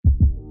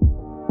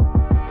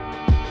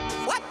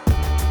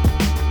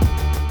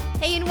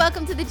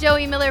welcome to the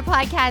Joey Miller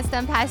Podcast.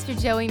 I'm Pastor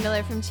Joey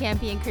Miller from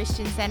Champion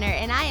Christian Center,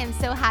 and I am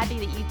so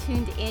happy that you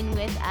tuned in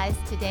with us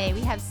today.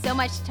 We have so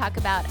much to talk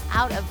about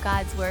out of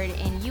God's Word,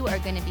 and you are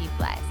going to be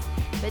blessed.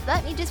 But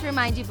let me just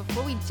remind you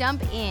before we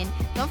jump in,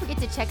 don't forget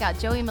to check out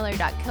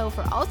joeymiller.co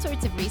for all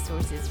sorts of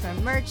resources,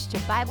 from merch to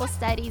Bible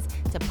studies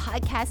to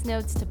podcast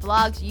notes to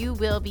blogs. You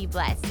will be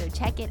blessed, so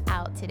check it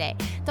out today.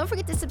 Don't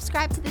forget to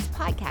subscribe to this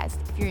podcast.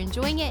 If you're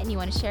enjoying it and you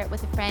want to share it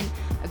with a friend,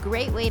 a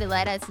great way to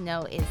let us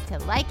know is to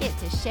like it,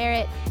 to share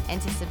it,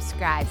 and to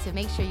subscribe. So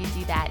make sure you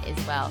do that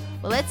as well.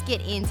 Well, let's get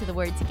into the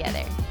Word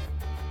together.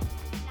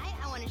 Tonight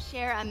I want to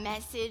share a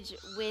message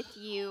with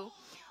you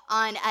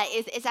on,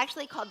 it's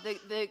actually called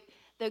the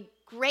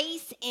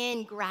grace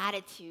in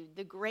gratitude,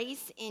 the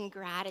grace in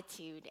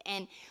gratitude.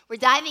 And we're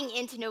diving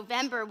into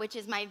November, which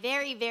is my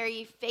very,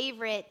 very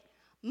favorite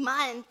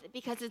month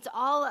because it's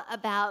all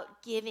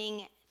about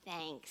giving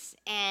thanks.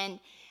 And,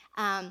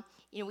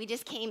 we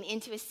just came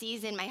into a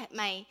season,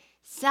 my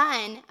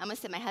son, I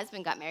almost said my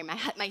husband got married,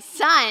 my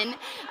son,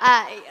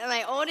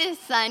 my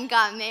oldest son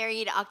got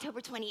married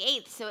October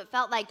 28th. So it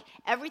felt like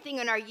everything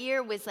in our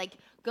year was like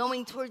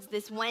going towards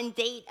this one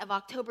date of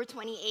October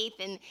 28th,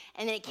 and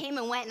then it came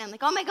and went, and I'm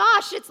like, oh my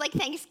gosh, it's like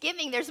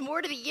Thanksgiving. There's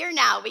more to the year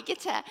now. We get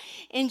to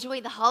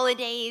enjoy the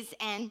holidays,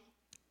 and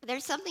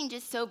there's something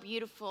just so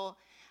beautiful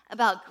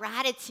about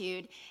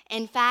gratitude.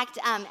 In fact,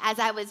 as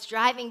I was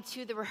driving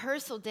to the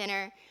rehearsal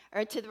dinner,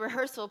 or to the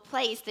rehearsal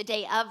place the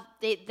day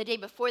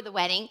before the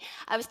wedding,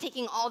 I was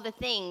taking all the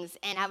things,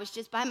 and I was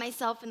just by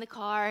myself in the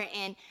car,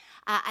 and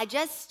I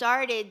just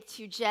started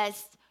to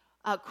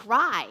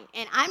cry,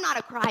 and I'm not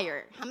a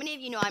crier. How many of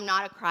you know I'm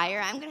not a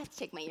crier? I'm gonna have to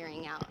take my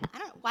earring out. I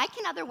don't know, why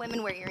can other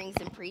women wear earrings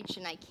and preach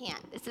and I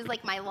can't? This is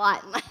like my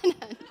lot.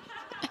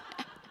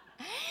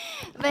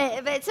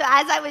 But so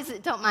as I was,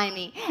 don't mind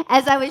me,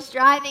 as I was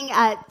driving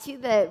to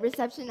the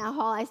reception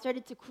hall, I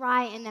started to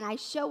cry, and then I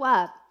show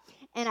up,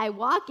 and I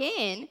walk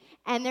in,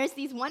 and there's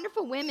these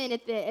wonderful women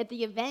at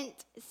the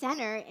event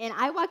center, and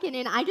I walk in,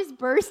 and I just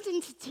burst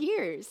into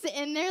tears,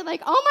 and they're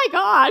like, "Oh my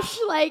gosh!"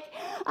 Like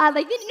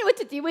they didn't know what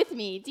to do with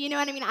me. Do you know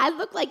what I mean? I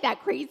look like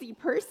that crazy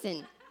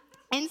person,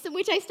 and so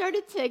which I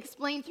started to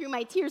explain through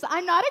my tears.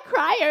 I'm not a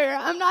crier.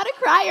 I'm not a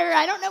crier.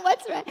 I don't know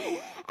what's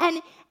right.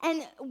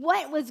 And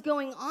what was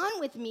going on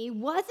with me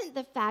wasn't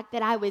the fact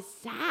that I was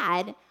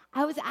sad.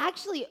 I was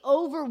actually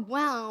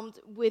overwhelmed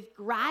with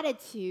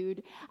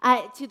gratitude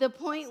to the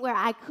point where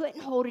I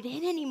couldn't hold it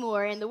in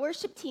anymore. And the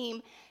worship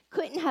team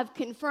couldn't have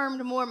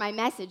confirmed more my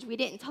message. We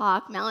didn't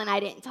talk. Mel and I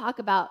didn't talk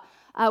about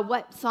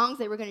what songs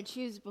they were going to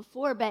choose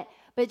before, but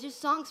just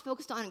songs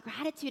focused on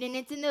gratitude. And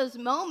it's in those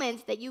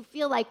moments that you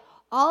feel like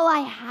all I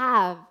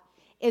have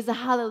is a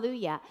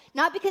hallelujah.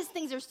 Not because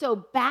things are so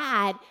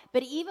bad,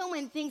 but even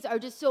when things are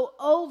just so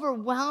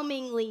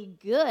overwhelmingly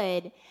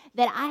good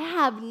that I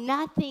have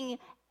nothing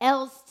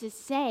else to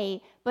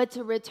say but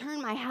to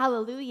return my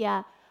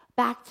hallelujah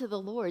back to the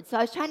Lord. So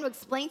I was trying to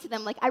explain to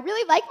them, like, I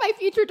really like my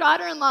future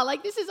daughter-in-law.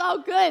 Like, this is all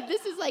good.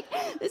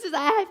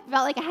 I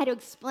felt like I had to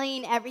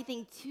explain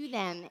everything to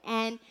them.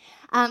 And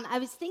I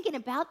was thinking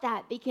about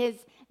that because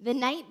the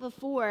night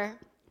before,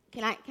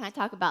 can I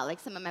talk about like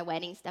some of my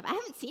wedding stuff? I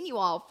haven't seen you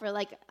all for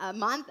like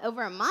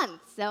over a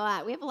month.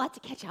 So we have a lot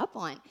to catch up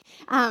on.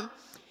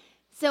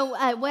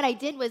 So what I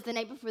did was the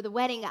night before the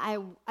wedding, I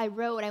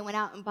went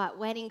out and bought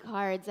wedding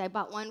cards. I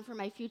bought one for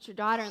my future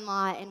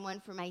daughter-in-law and one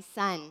for my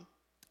son.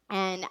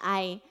 And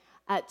I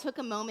took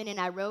a moment and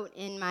I wrote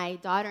in my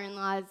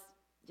daughter-in-law's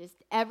just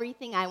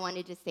everything I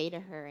wanted to say to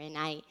her. And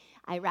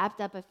I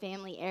wrapped up a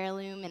family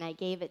heirloom and I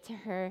gave it to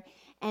her.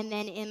 And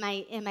then in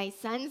my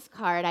son's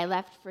card, I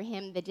left for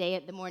him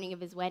the morning of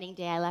his wedding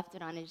day, I left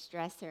it on his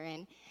dresser.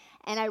 And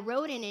I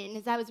wrote in it, and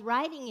as I was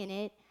writing in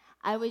it,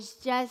 I was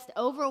just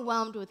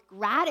overwhelmed with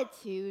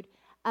gratitude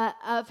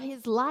of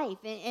his life.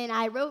 And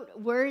I wrote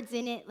words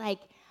in it like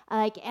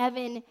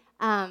Evan,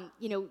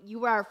 you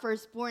were our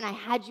firstborn. I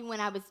had you when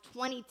I was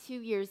 22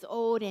 years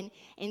old. And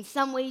in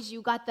some ways,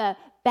 you got the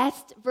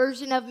best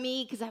version of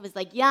me because I was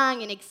like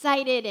young and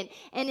excited.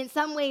 And in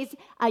some ways,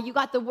 you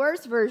got the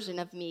worst version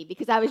of me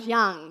because I was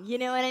young. You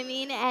know what I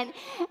mean? And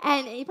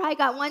you probably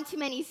got one too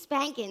many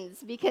spankings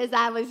because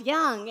I was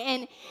young.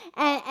 And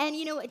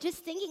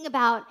just thinking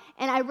about,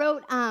 and I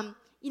wrote,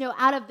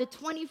 out of the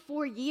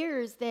 24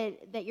 years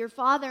that your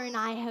father and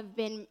I have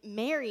been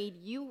married,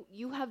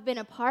 you have been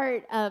a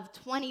part of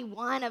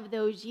 21 of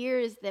those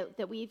years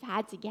that we've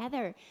had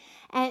together.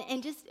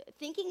 And just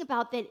thinking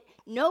about that,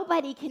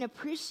 nobody can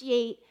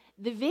appreciate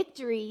the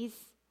victories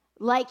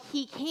like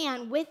he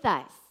can with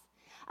us.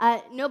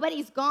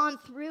 Nobody's gone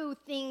through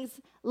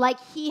things like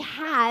he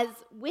has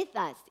with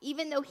us.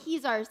 Even though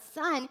he's our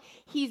son,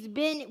 he's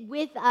been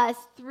with us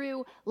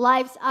through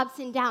life's ups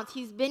and downs.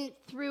 He's been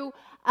through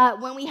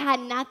when we had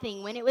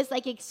nothing, when it was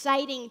like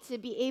exciting to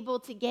be able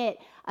to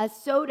get a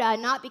soda,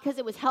 not because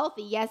it was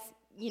healthy. Yes,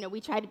 we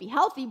tried to be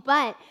healthy,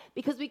 but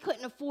because we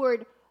couldn't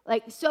afford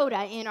like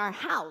soda in our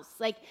house.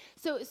 Like,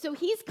 so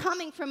he's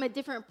coming from a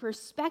different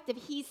perspective.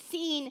 He's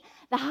seen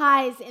the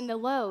highs and the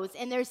lows,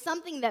 and there's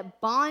something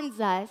that bonds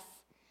us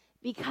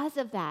because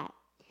of that.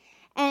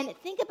 And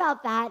think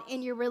about that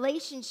in your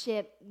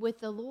relationship with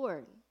the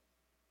Lord,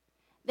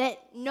 that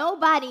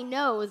nobody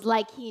knows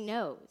like he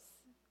knows.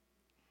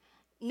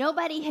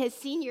 Nobody has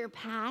seen your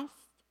past.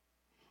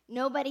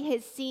 Nobody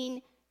has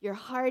seen your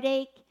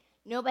heartache.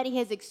 Nobody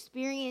has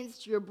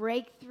experienced your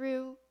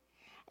breakthrough.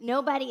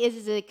 Nobody is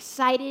as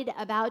excited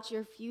about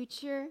your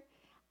future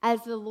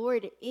as the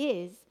Lord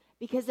is,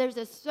 because there's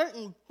a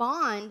certain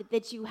bond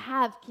that you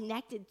have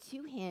connected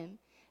to him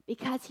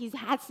because he's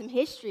had some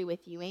history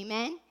with you.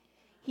 Amen?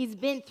 He's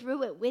been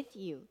through it with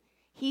you.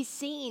 He's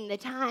seen the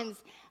times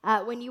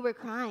when you were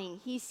crying.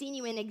 He's seen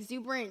you in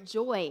exuberant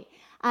joy.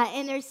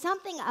 And there's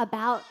something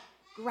about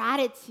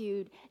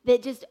gratitude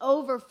that just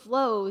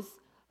overflows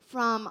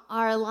from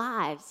our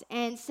lives.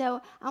 And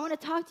so I want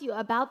to talk to you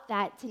about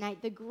that tonight,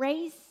 the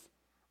grace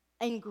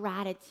and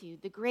gratitude,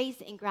 the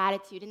grace and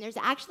gratitude. And there's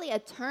actually a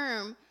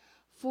term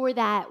for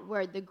that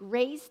word, the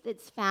grace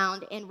that's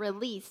found and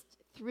released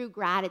through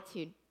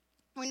gratitude.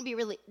 We're going to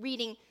be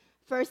reading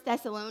 1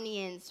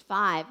 Thessalonians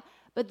 5.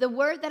 But the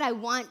word that I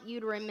want you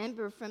to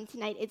remember from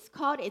tonight, it's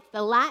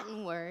the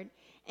Latin word,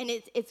 and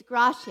it's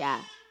gratia.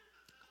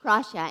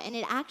 Gratia. And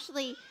it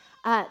actually,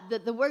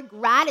 the word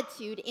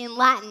gratitude in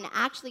Latin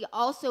actually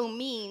also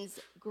means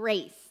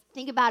grace.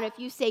 Think about it. If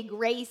you say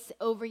grace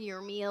over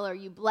your meal or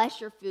you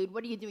bless your food,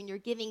 what are you doing? You're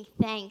giving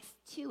thanks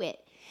to it.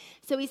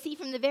 So we see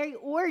from the very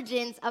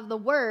origins of the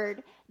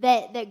word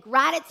that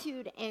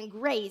gratitude and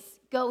grace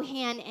go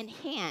hand in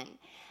hand.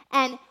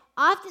 And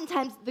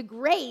oftentimes the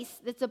grace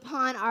that's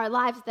upon our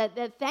lives, that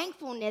the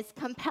thankfulness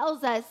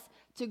compels us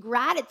to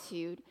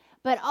gratitude,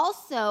 but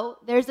also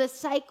there's a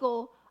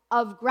cycle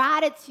of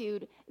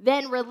gratitude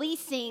then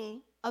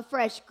releasing a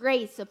fresh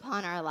grace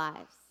upon our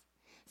lives.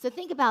 So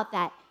think about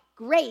that.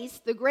 Grace,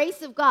 the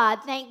grace of God,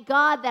 thank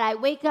God that I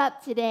wake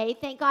up today.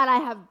 Thank God I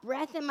have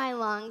breath in my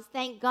lungs.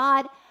 Thank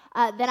God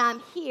that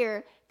I'm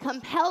here,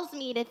 compels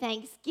me to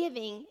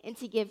thanksgiving and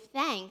to give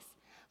thanks.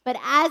 But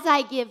as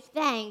I give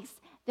thanks,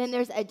 then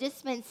there's a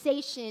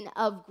dispensation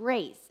of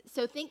grace.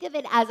 So think of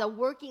it as a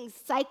working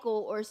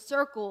cycle or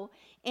circle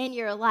in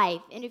your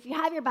life. And if you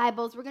have your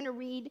Bibles, we're going to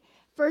read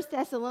 1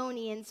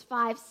 Thessalonians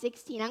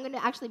 5:16. I'm going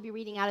to actually be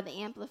reading out of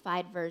the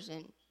Amplified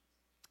Version.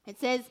 It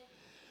says,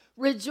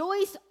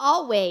 "Rejoice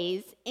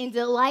always and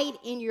delight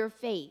in your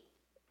faith.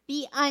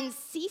 Be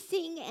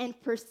unceasing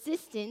and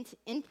persistent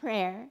in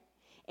prayer.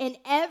 In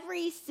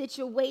every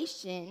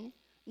situation,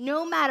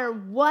 no matter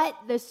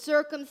what the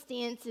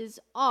circumstances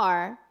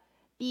are,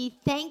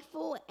 be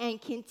thankful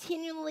and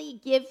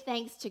continually give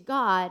thanks to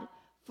God,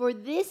 for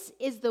this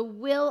is the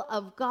will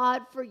of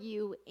God for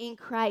you in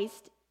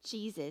Christ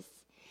Jesus."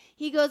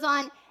 He goes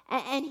on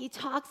and he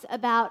talks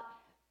about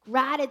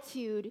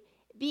gratitude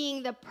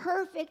being the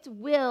perfect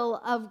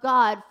will of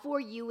God for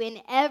you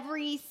in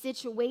every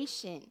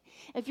situation.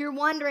 If you're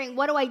wondering,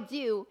 what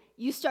do?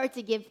 You start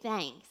to give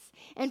thanks.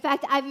 In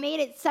fact, I've made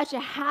it such a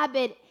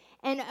habit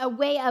and a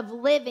way of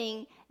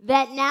living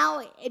that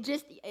now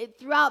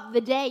throughout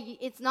the day,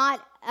 it's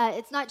not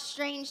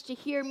strange to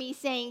hear me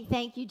saying,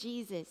 "Thank you,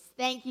 Jesus.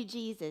 Thank you,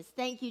 Jesus.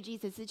 Thank you,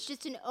 Jesus." It's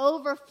just an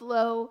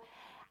overflow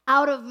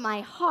out of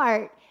my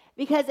heart,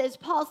 because as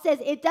Paul says,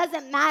 it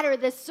doesn't matter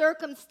the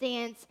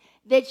circumstance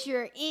that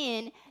you're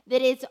in,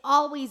 that it's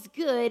always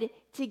good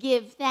to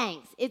give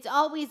thanks. It's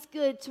always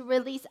good to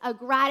release a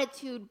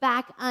gratitude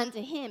back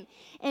unto him.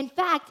 In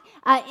fact,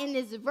 in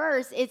this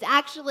verse, it's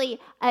actually,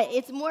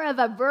 it's more of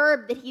a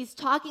verb that he's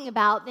talking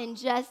about than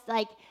just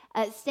like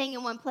staying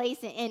in one place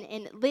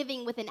and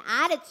living with an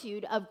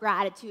attitude of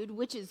gratitude,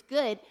 which is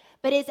good.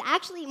 But it's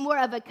actually more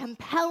of a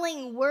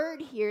compelling word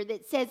here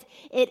that says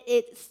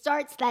it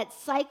starts that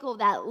cycle,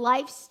 that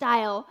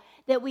lifestyle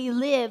that we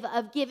live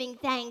of giving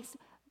thanks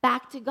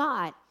back to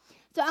God.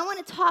 So I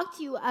want to talk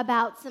to you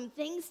about some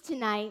things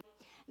tonight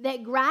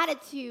that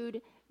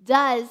gratitude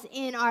does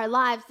in our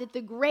lives, that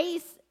the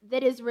grace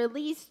that is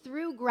released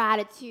through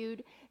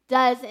gratitude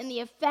does, and the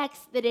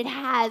effects that it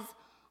has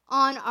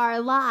on our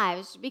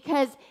lives,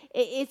 because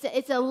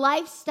it's a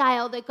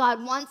lifestyle that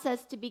God wants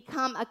us to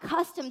become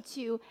accustomed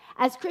to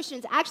as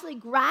Christians. Actually,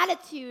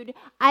 gratitude,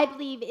 I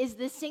believe, is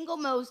the single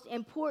most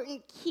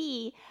important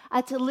key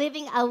to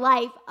living a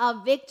life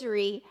of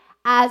victory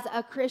as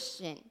a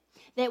Christian.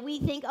 That we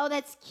think, oh,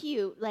 that's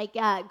cute, like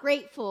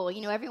grateful.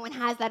 Everyone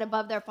has that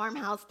above their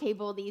farmhouse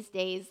table these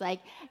days,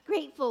 like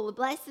grateful,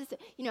 blessed,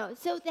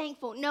 so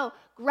thankful. No,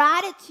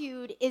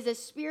 gratitude is a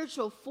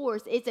spiritual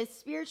force. It's a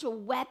spiritual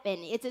weapon.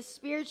 It's a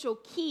spiritual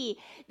key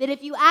that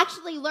if you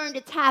actually learn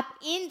to tap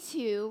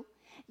into,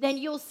 then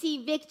you'll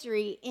see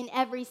victory in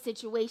every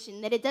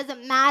situation. That it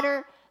doesn't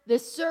matter the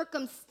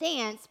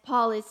circumstance,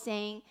 Paul is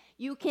saying,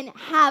 you can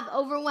have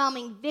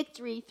overwhelming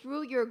victory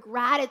through your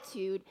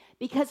gratitude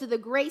because of the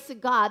grace of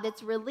God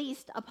that's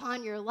released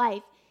upon your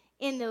life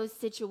in those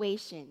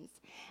situations.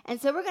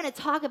 And so we're going to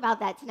talk about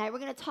that tonight. We're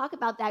going to talk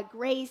about that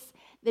grace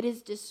that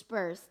is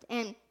dispersed.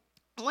 And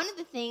one of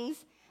the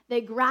things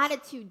that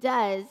gratitude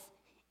does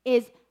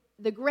is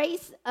the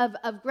grace of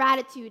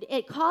gratitude,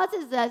 it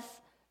causes us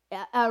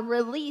a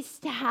release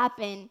to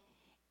happen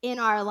in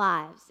our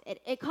lives.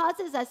 It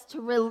causes us to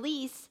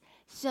release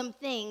some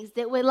things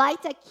that would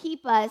like to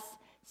keep us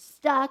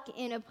stuck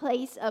in a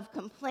place of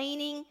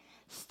complaining,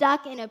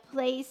 stuck in a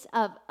place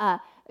of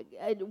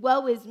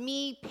woe is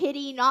me,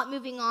 pity, not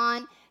moving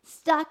on,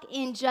 stuck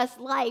in just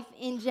life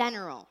in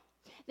general.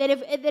 That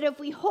if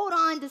we hold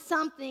on to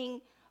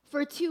something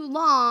for too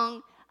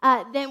long,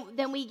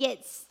 then we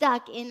get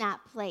stuck in that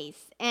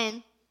place.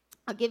 And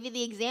I'll give you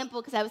the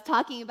example because I was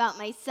talking about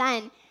my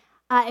son.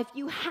 If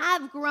you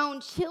have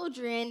grown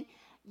children,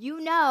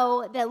 you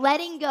know that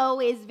letting go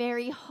is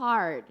very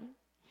hard.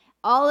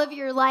 All of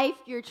your life,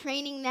 you're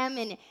training them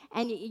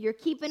and you're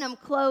keeping them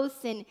close.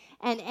 And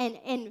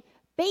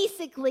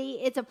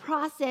basically, it's a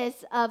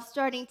process of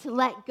starting to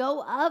let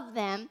go of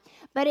them.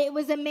 But it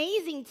was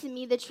amazing to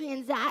me the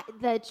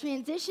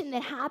transition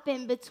that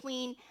happened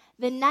between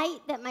the night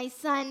that my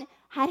son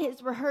had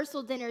his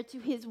rehearsal dinner to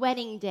his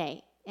wedding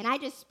day. And I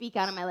just speak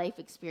out of my life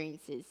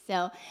experiences.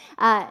 So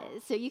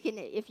you can,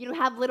 if you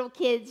have little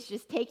kids,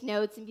 just take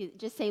notes and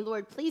just say,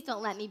 Lord, please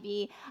don't let me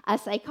be a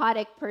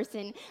psychotic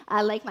person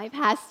like my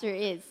pastor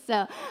is.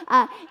 So,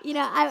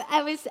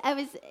 I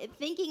was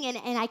thinking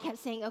and I kept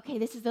saying, okay,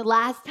 this is the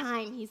last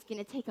time he's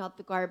going to take out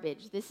the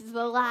garbage. This is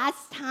the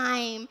last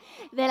time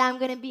that I'm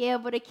going to be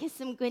able to kiss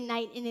him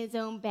goodnight in his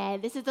own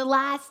bed. This is the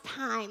last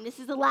time. This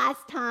is the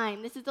last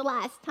time. This is the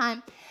last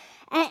time.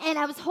 And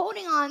I was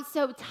holding on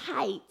so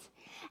tight.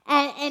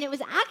 And it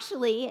was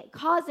actually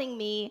causing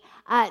me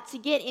to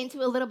get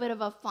into a little bit of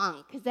a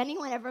funk. Has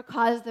anyone ever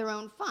caused their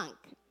own funk?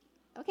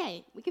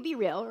 Okay, we could be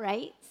real,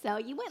 right? So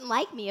you wouldn't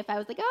like me if I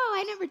was like, oh,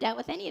 I never dealt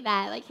with any of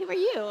that. Like, who are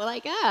you?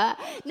 Like,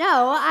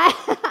 no,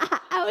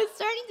 I was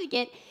starting to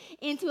get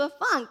into a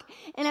funk,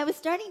 and I was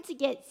starting to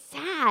get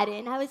sad,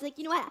 and I was like,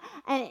 you know what?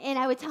 And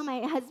I would tell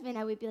my husband,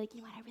 I would be like,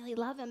 you know what? I really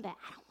love him, but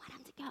I don't want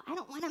him to go. I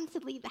don't want him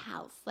to leave the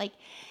house. Like,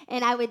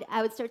 and I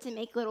would start to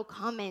make little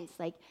comments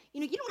like,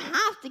 you don't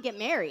have to get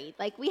married.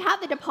 Like, we have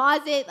the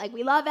deposit. Like,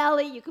 we love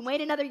Ellie. You can wait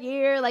another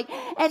year. Like,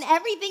 and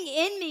everything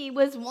in me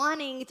was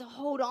wanting to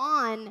hold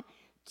on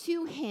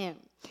to him.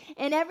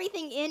 And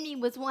everything in me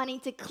was wanting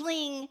to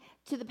cling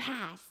to the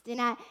past.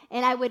 And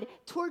I would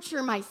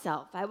torture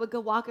myself. I would go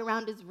walk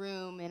around his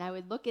room and I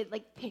would look at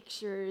like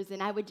pictures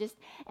and I would just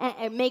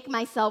make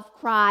myself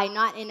cry,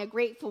 not in a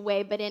grateful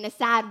way, but in a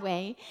sad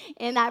way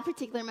in that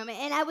particular moment.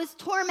 And I was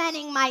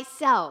tormenting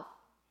myself.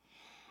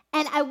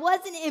 And I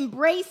wasn't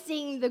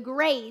embracing the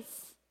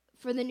grace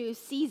for the new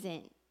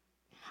season.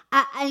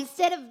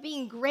 Instead of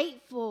being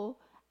grateful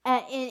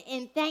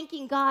and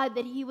thanking God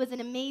that he was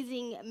an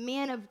amazing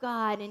man of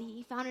God and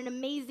he found an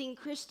amazing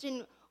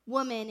Christian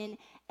woman.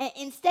 And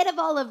instead of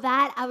all of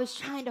that, I was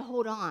trying to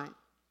hold on.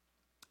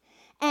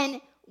 And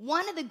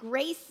one of the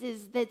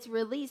graces that's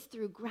released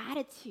through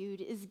gratitude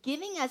is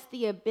giving us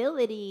the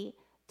ability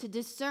to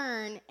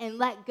discern and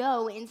let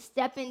go and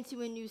step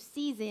into a new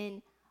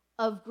season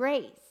of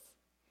grace.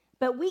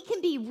 But we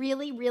can be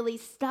really, really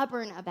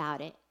stubborn about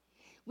it.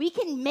 We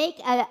can make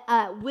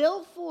a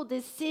willful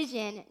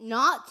decision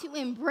not to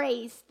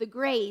embrace the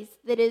grace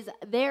that is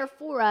there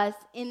for us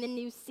in the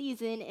new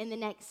season, in the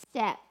next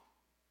step.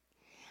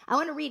 I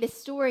want to read a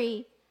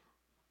story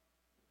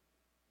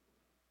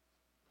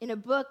in a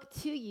book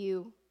to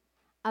you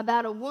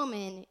about a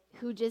woman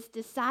who just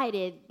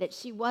decided that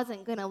she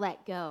wasn't going to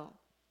let go.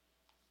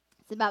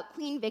 It's about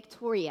Queen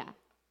Victoria.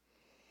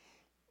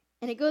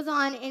 And it goes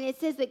on, and it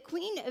says that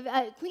Queen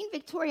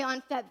Victoria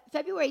on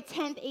February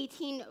 10th,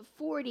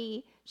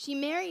 1840, she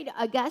married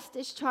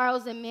Augustus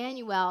Charles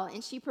Emmanuel,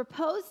 and she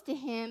proposed to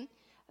him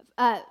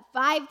 5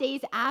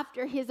 days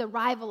after his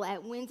arrival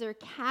at Windsor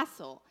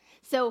Castle.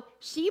 So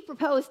she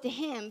proposed to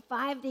him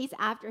 5 days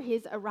after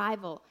his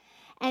arrival.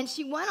 And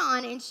she went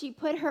on, and she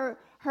put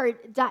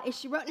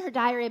she wrote in her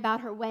diary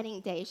about her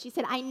wedding day. She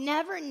said, I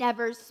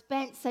never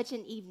spent such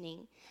an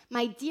evening.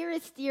 My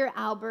dearest dear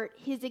Albert,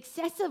 his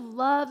excessive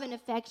love and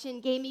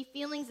affection gave me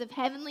feelings of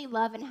heavenly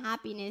love and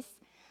happiness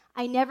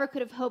I never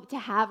could have hoped to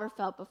have or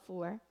felt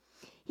before.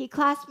 He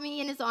clasped me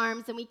in his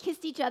arms, and we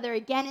kissed each other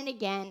again and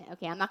again.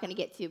 Okay, I'm not going to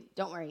get to,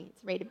 don't worry,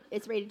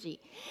 it's rated G.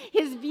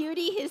 His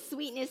beauty, his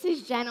sweetness,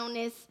 his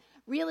gentleness,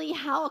 really,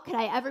 how could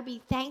I ever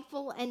be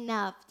thankful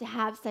enough to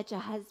have such a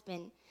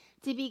husband?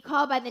 To be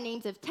called by the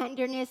names of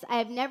tenderness I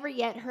have never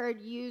yet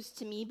heard used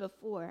to me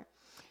before,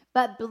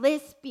 but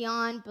bliss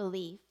beyond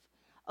belief.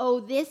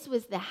 Oh, this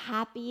was the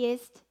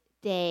happiest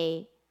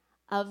day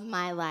of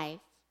my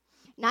life.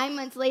 9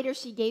 months later,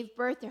 she gave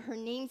birth to her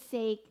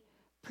namesake,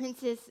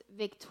 Princess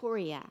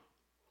Victoria.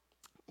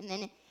 And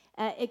then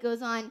it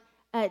goes on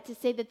to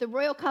say that the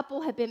royal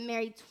couple had been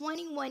married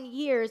 21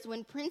 years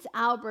when Prince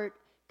Albert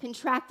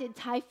contracted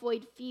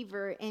typhoid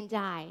fever and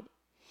died.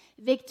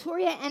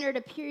 Victoria entered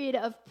a period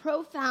of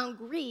profound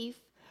grief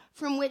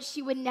from which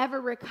she would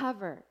never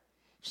recover.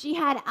 She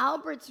had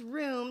Albert's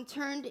room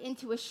turned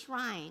into a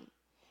shrine.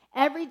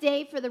 Every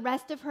day for the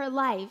rest of her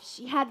life,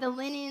 she had the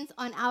linens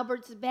on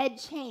Albert's bed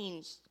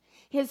changed,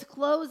 his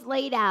clothes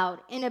laid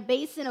out, and a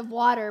basin of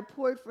water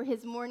poured for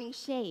his morning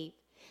shave.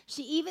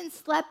 She even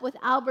slept with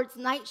Albert's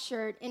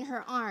nightshirt in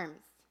her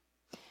arms.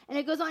 And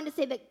it goes on to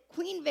say that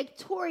Queen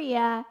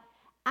Victoria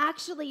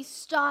actually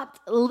stopped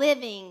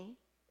living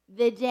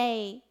the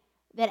day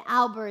that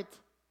Albert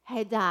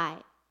had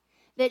died.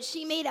 That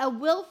she made a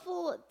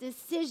willful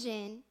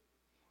decision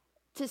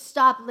to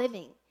stop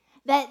living.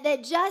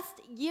 That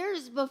just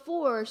years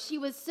before, she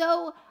was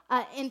so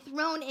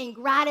enthroned in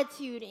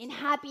gratitude and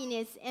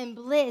happiness and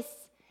bliss,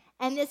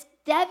 and this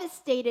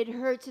devastated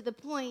her to the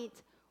point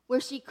where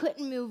she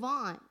couldn't move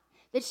on.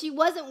 That she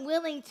wasn't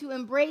willing to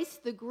embrace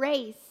the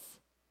grace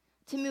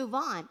to move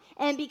on.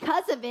 And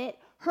because of it,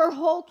 her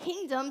whole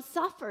kingdom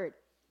suffered.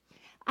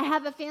 I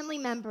have a family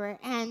member,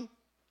 and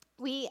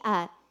we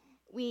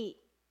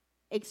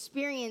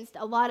experienced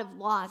a lot of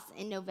loss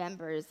in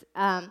Novembers.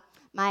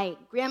 My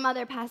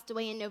grandmother passed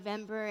away in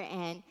November,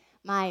 and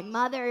my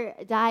mother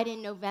died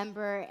in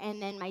November, and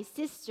then my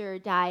sister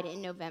died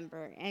in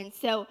November. And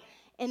so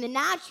in the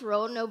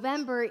natural,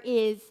 November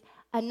is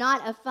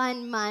not a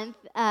fun month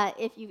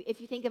if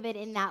you think of it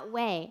in that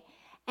way.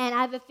 And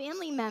I have a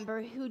family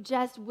member who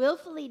just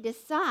willfully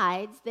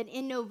decides that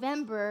in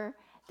November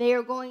they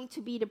are going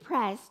to be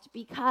depressed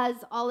because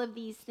all of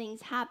these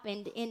things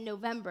happened in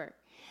November.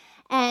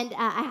 And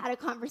I had a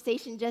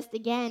conversation just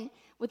again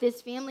with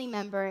this family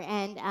member,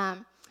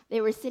 and they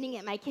were sitting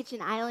at my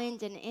kitchen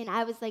island, and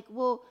I was like,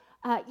 well,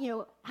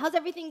 how's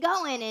everything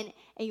going?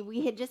 And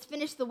we had just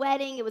finished the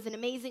wedding. It was an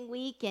amazing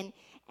week, and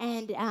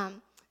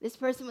this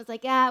person was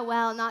like,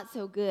 well, not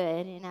so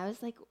good. And I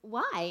was like,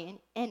 why?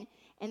 And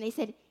they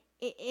said,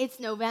 it's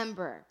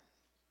November.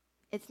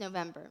 It's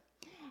November.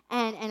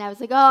 And I was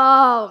like,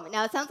 oh,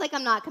 now it sounds like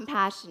I'm not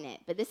compassionate,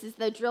 but this is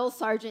the drill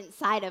sergeant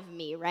side of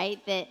me,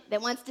 right?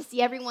 That wants to see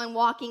everyone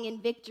walking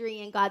in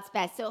victory and God's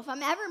best. So if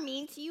I'm ever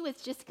mean to you,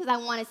 it's just because I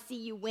want to see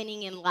you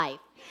winning in life.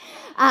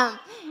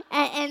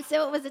 And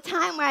so it was a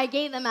time where I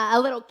gave them a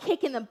little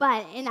kick in the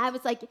butt, and I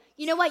was like,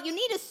 you know what? You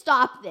need to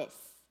stop this.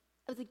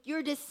 I was like,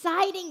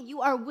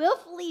 you are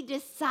willfully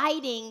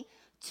deciding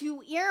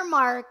to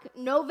earmark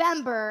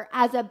November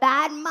as a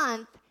bad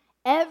month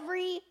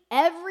every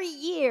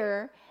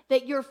year,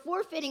 that you're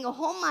forfeiting a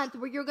whole month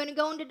where you're going to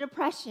go into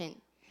depression.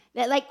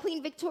 That like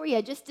Queen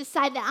Victoria, just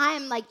decide that I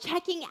am like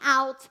checking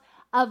out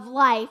of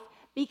life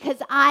because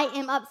I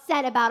am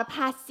upset about a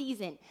past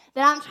season.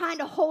 That I'm trying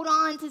to hold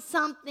on to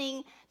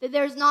something that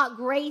there's not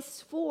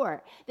grace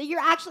for. That you're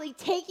actually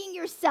taking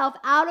yourself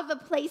out of a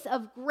place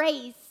of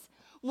grace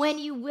when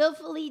you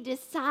willfully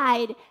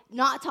decide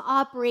not to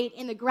operate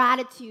in the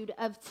gratitude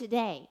of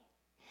today.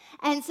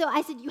 And so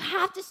I said, you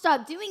have to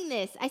stop doing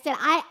this. I said,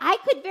 I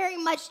could very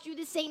much do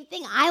the same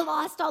thing. I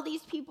lost all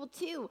these people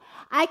too.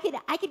 I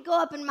could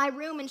go up in my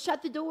room and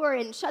shut the door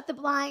and shut the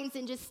blinds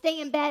and just stay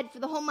in bed for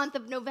the whole month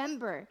of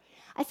November.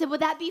 I said,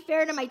 would that be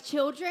fair to my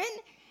children?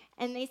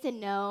 And they said,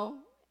 no.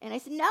 And I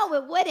said, no,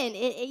 it wouldn't.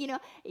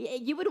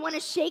 You would want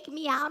to shake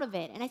me out of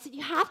it. And I said,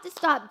 you have to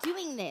stop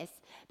doing this.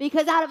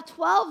 Because out of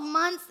 12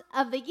 months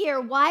of the year,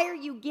 why are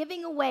you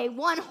giving away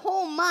one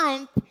whole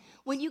month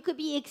when you could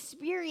be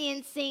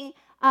experiencing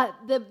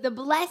the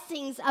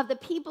blessings of the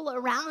people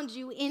around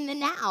you in the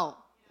now?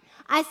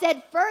 I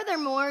said,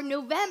 furthermore,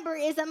 November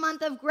is a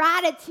month of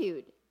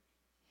gratitude.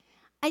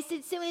 I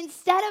said, so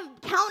instead of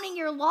counting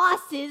your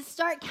losses,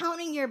 start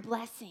counting your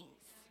blessings.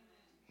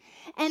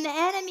 And the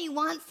enemy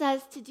wants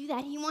us to do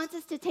that. He wants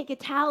us to take a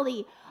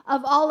tally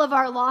of all of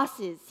our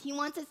losses. He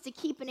wants us to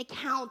keep an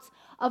account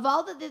of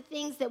all of the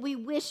things that we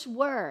wish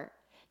were,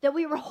 that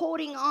we were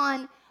holding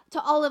on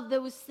to all of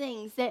those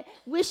things, that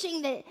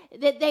wishing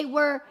that they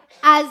were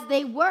as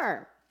they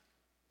were.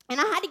 And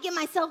I had to give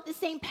myself the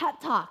same pep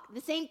talk, the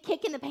same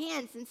kick in the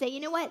pants, and say, you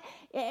know what?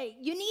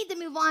 You need to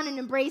move on and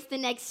embrace the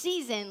next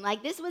season.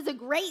 Like, this was a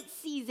great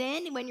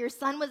season when your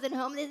son was at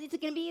home. It's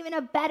going to be even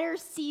a better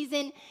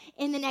season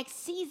in the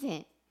next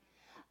season.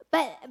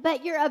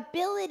 But your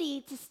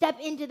ability to step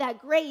into that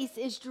grace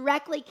is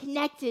directly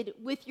connected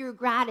with your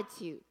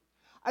gratitude.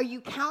 Are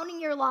you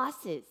counting your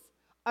losses?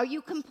 Are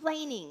you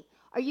complaining?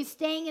 Are you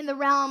staying in the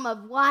realm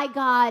of why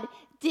God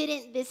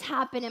didn't this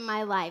happen in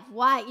my life?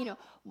 Why,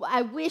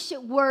 I wish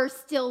it were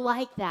still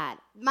like that.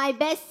 My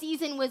best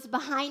season was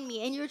behind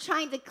me, and you're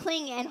trying to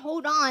cling and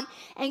hold on,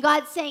 and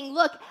God's saying,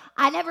 look,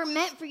 I never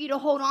meant for you to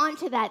hold on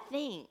to that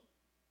thing.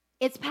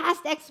 It's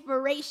past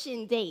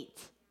expiration date.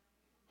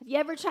 Have you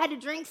ever tried to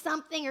drink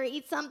something or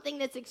eat something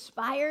that's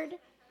expired?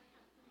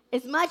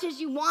 As much as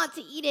you want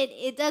to eat it,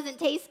 it doesn't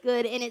taste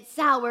good, and it's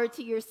sour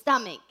to your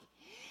stomach.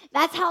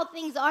 That's how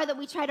things are that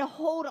we try to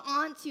hold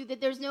on to, that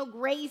there's no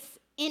grace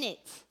in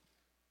it.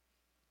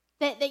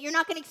 That you're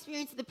not going to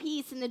experience the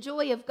peace and the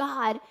joy of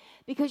God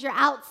because you're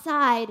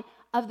outside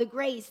of the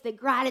grace that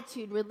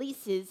gratitude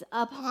releases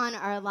upon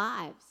our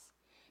lives.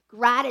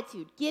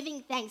 Gratitude,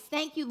 giving thanks.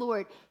 Thank you,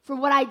 Lord, for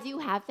what I do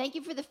have. Thank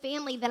you for the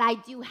family that I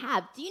do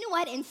have. Do you know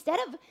what?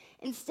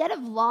 Instead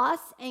of loss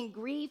and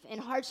grief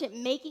and hardship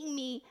making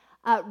me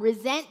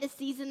resent the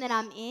season that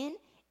I'm in,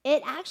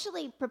 it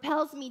actually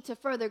propels me to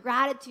further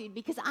gratitude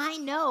because I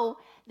know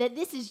that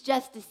this is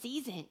just a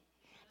season.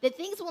 That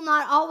things will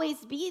not always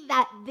be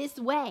this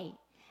way.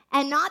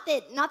 And not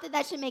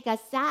that should make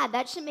us sad.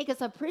 That should make us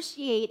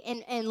appreciate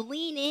and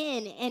lean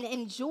in and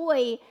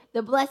enjoy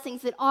the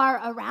blessings that are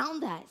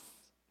around us.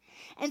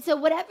 And so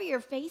whatever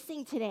you're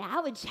facing today, I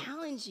would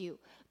challenge you.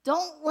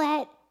 Don't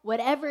let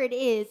whatever it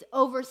is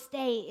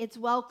overstay its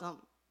welcome.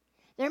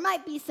 There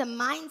might be some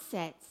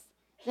mindsets.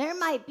 There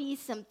might be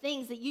some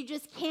things that you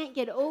just can't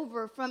get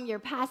over from your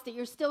past that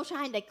you're still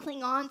trying to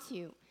cling on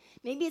to.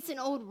 Maybe it's an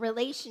old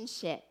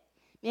relationship.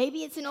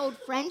 Maybe it's an old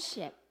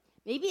friendship.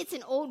 Maybe it's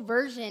an old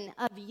version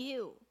of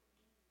you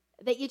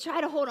that you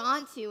try to hold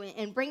on to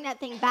and bring that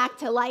thing back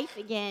to life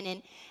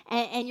again.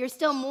 And you're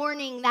still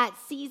mourning that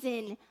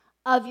season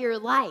of your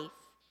life.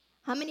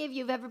 How many of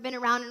you have ever been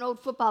around an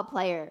old football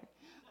player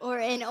or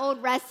an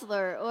old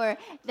wrestler, or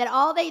that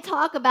all they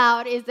talk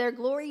about is their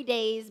glory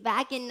days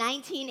back in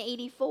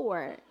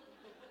 1984?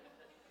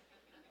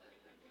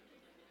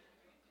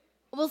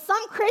 Well,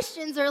 some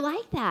Christians are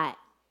like that.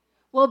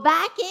 Well,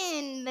 back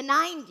in the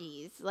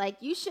 90s, like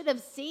you should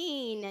have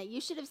seen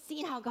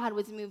how God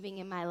was moving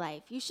in my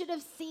life. You should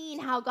have seen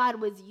how God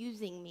was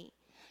using me.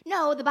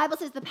 No, the Bible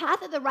says the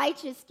path of the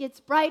righteous gets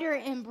brighter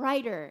and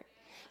brighter.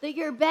 That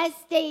your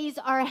best days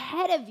are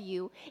ahead of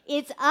you.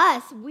 It's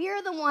us.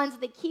 We're the ones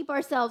that keep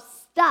ourselves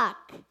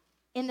stuck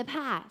in the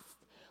past.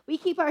 We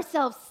keep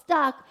ourselves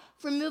stuck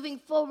from moving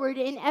forward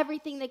in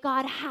everything that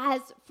God has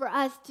for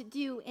us to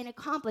do and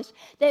accomplish.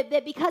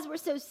 That because we're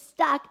so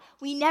stuck,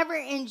 we never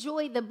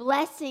enjoy the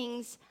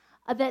blessings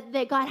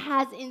that God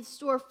has in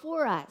store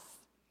for us.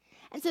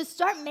 And so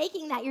start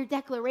making that your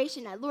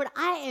declaration. Lord,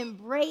 I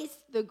embrace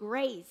the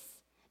grace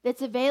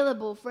that's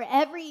available for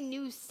every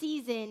new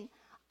season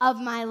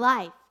of my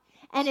life.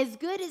 And as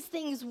good as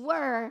things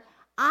were,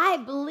 I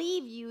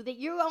believe you that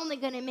you're only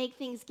going to make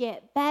things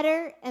get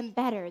better and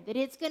better, that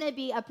it's going to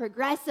be a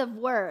progressive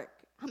work.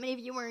 How many of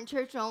you were in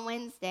church on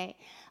Wednesday?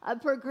 A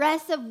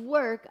progressive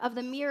work of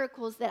the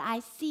miracles that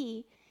I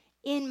see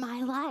in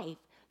my life.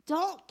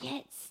 Don't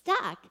get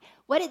stuck.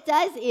 What it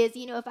does is,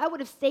 if I would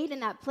have stayed in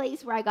that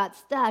place where I got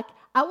stuck,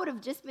 I would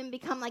have just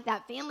become like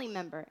that family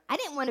member. I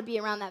didn't want to be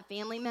around that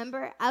family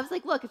member. I was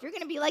like, look, if you're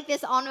going to be like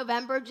this all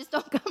November, just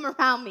don't come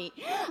around me.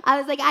 I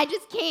was like, I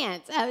just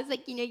can't. I was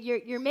like,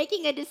 you're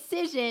making a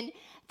decision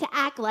to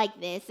act like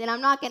this, and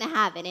I'm not going to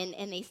have it.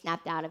 And they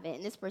snapped out of it.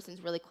 And this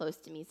person's really close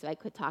to me, so I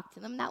could talk to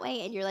them that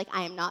way. And you're like,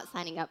 I am not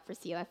signing up for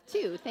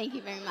COF2. Thank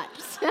you very much.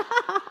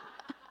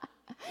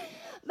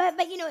 But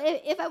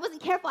if I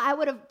wasn't careful, I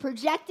would have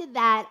projected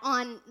that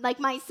on, like,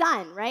 my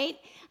son, right?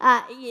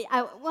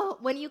 Well,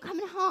 when are you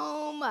coming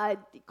home?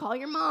 Call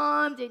your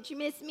mom. Didn't you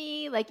miss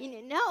me?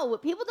 No,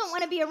 people don't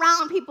want to be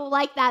around people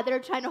like that are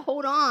trying to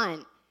hold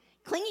on.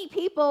 Clingy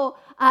people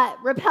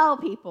repel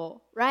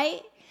people,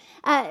 right?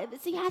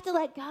 So you have to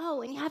let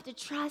go, and you have to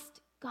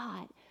trust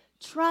God.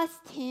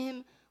 Trust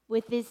Him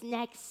with this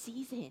next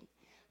season.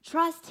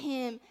 Trust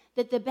Him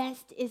that the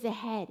best is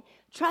ahead.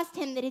 Trust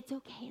Him that it's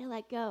okay to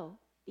let go,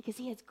 because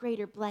He has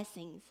greater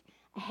blessings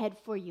ahead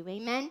for you.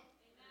 Amen?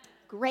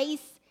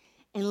 Grace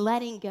and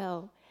letting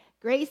go.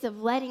 Grace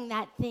of letting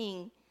that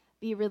thing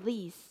be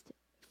released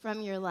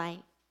from your life.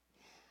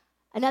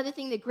 Another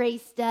thing that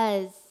grace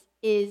does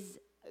is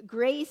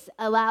grace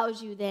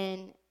allows you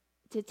then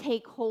to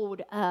take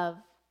hold of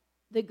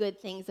the good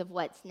things of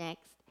what's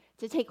next.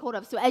 To take hold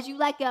of. So as you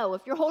let go,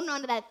 if you're holding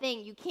on to that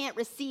thing, you can't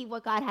receive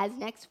what God has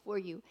next for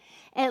you.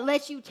 And it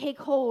lets you take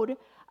hold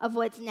of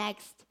what's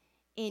next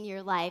in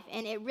your life.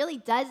 And it really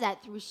does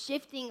that through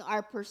shifting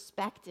our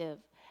perspective,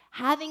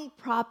 having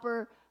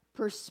proper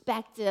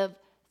perspective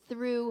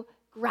through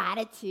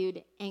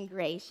gratitude and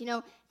grace.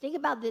 Think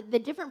about the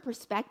different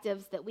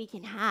perspectives that we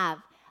can have.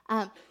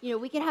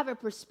 We can have a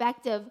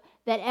perspective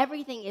that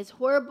everything is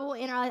horrible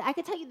in our life. I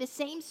could tell you the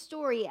same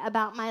story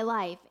about my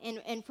life.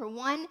 And for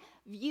one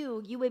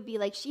view, you would be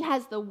like, she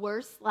has the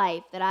worst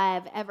life that I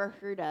have ever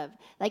heard of.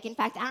 In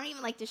fact, I don't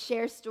even like to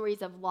share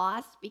stories of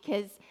loss,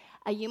 because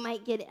you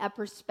might get a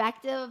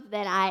perspective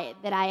that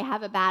I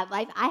have a bad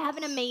life. I have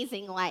an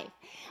amazing life.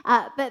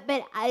 But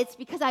it's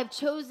because I've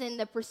chosen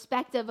the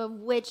perspective of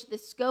which the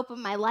scope of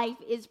my life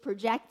is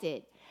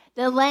projected,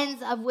 the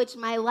lens of which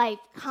my life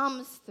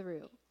comes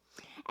through.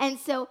 And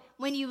so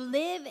when you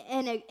live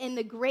in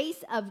the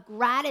grace of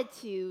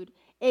gratitude,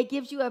 it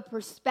gives you a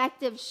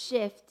perspective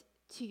shift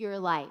to your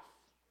life.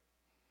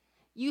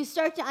 You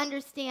start to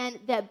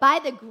understand that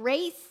by the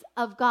grace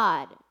of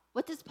God,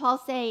 what does Paul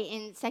say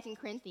in 2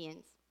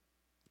 Corinthians?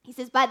 He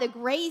says, by the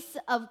grace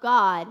of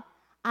God,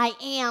 I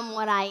am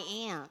what I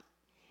am.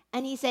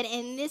 And he said,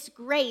 and this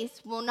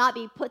grace will not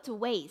be put to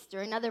waste. Or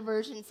another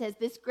version says,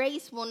 this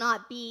grace will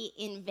not be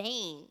in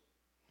vain.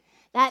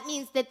 That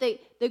means that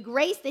the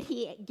grace that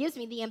he gives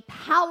me, the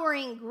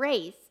empowering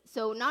grace,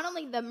 so not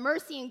only the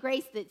mercy and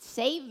grace that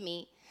saved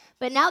me,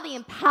 but now the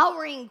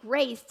empowering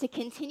grace to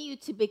continue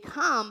to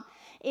become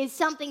is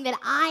something that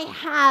I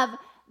have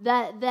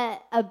the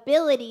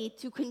ability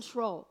to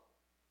control.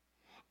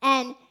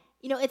 And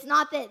it's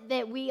not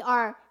that we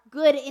are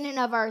good in and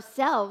of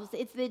ourselves.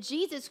 It's that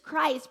Jesus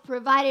Christ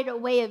provided a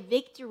way of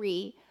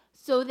victory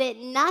so that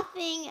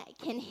nothing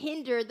can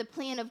hinder the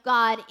plan of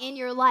God in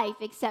your life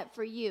except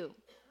for you.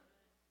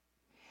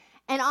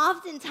 And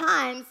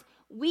oftentimes,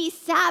 we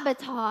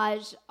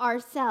sabotage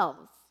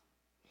ourselves.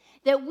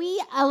 That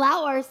we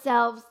allow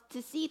ourselves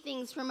to see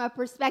things from a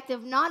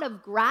perspective not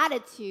of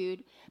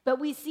gratitude, but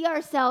we see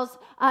ourselves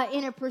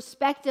in a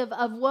perspective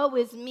of woe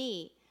is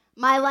me.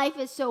 My life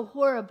is so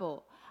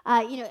horrible.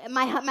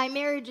 My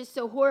marriage is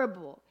so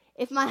horrible.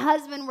 If my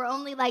husband were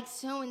only like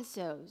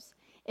so-and-so's.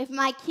 If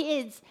my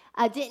kids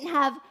didn't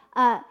have,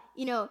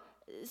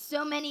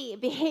 so many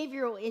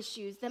behavioral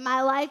issues, then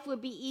my life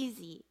would be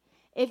easy.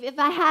 If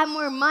I had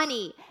more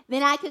money,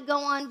 then I could go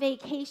on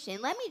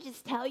vacation. Let me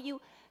just tell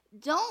you,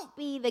 don't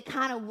be the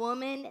kind of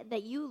woman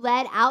that you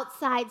let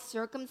outside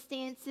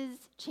circumstances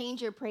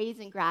change your praise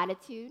and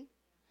gratitude.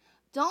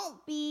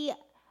 Don't be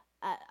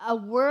a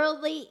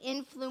worldly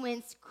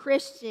influenced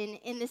Christian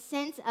in the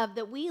sense of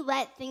that we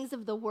let things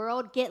of the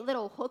world get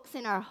little hooks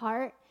in our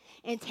heart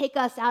and take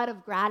us out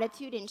of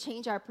gratitude and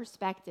change our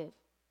perspective.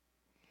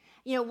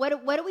 What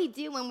do we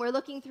do when we're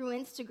looking through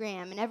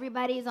Instagram and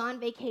everybody's on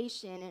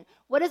vacation? And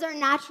what is our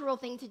natural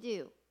thing to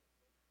do?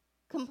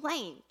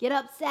 Complain, get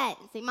upset,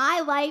 and say,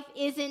 my life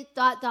isn't ...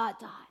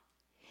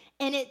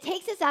 And it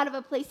takes us out of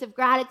a place of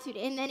gratitude,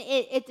 and then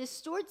it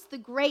distorts the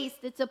grace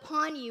that's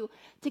upon you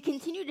to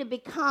continue to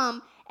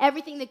become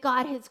everything that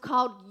God has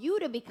called you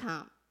to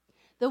become.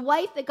 The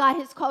wife that God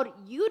has called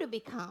you to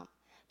become.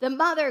 The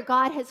mother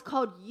God has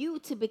called you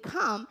to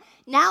become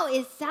now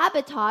is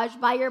sabotaged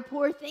by your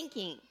poor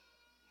thinking.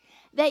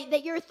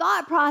 That your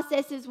thought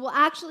processes will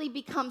actually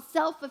become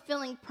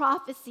self-fulfilling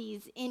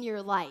prophecies in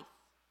your life.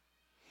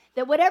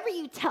 That whatever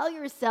you tell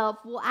yourself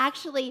will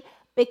actually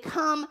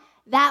become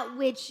that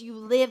which you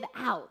live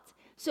out.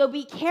 So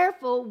be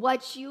careful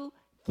what you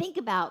think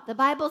about. The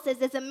Bible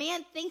says, as a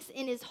man thinks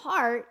in his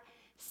heart,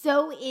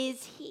 so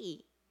is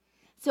he.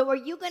 So are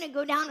you going to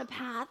go down a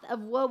path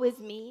of woe is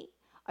me?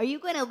 Are you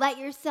going to let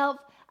yourself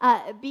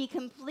be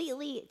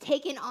completely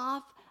taken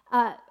off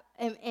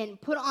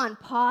and put on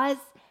pause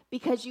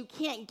because you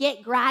can't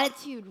get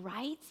gratitude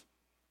right?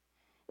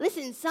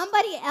 Listen,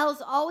 somebody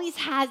else always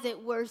has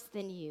it worse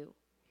than you.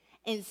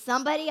 And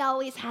somebody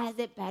always has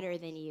it better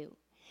than you.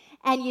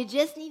 And you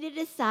just need to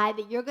decide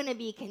that you're going to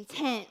be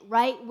content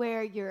right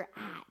where you're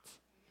at.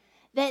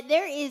 That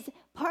there is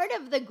part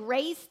of the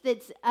grace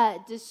that's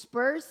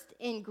dispersed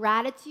in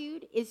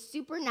gratitude is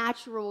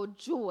supernatural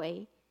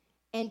joy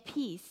and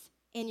peace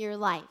in your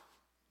life.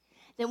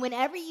 That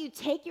whenever you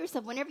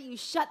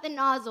shut the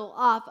nozzle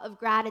off of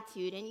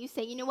gratitude and you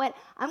say, you know what,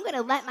 I'm going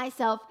to let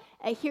myself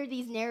hear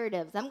these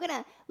narratives. I'm going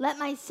to let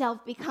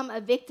myself become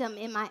a victim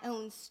in my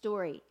own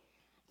story.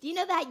 Do you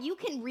know that you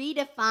can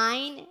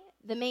redefine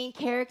the main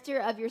character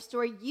of your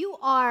story? You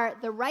are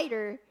the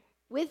writer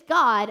with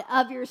God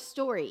of your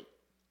story.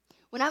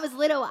 When I was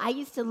little, I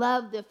used to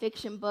love the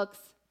fiction books.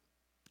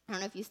 I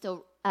don't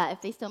know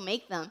if they still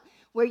make them,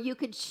 where you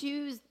could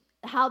choose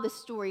how the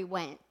story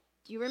went.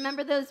 Do you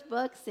remember those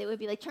books? It would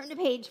be like, turn to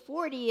page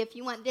 40 if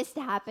you want this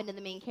to happen to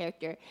the main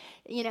character.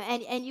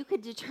 And you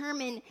could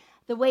determine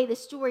the way the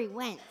story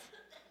went.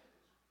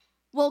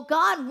 Well,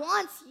 God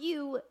wants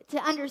you to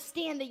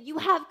understand that you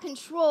have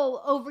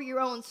control over your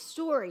own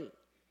story.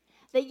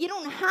 That you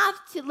don't have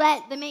to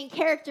let the main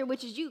character,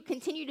 which is you,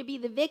 continue to be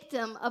the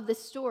victim of the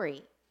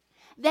story.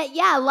 That,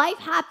 life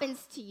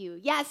happens to you.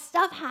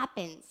 Stuff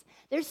happens.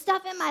 There's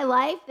stuff in my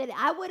life that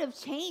I would have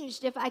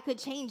changed if I could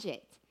change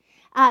it.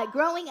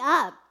 Growing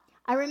up,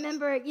 I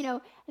remember,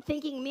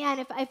 thinking, man,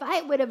 if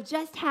I would have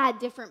just had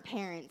different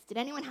parents. Did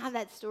anyone have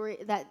that story,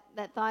 that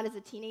thought as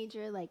a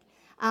teenager?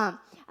 I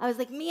was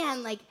like,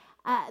 man,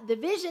 the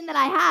vision that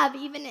I have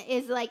even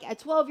is like a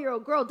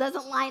 12-year-old girl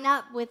doesn't line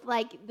up with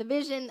the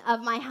vision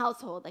of my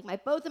household.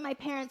 Both of my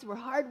parents were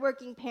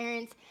hardworking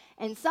parents,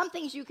 and some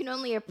things you can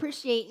only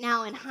appreciate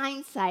now in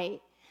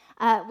hindsight,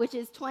 which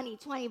is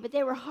 2020, but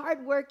they were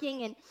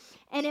hardworking,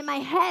 and in my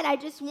head, I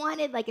just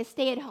wanted a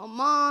stay-at-home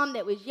mom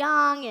that was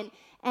young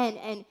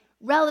and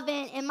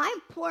relevant. And my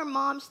poor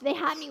mom, they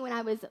had me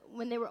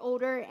when they were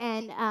older,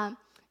 and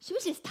she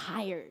was just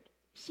tired.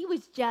 She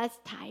was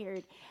just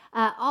tired.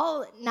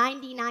 All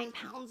 99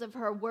 pounds of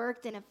her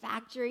worked in a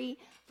factory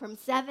from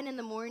 7 in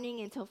the morning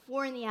until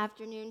 4 in the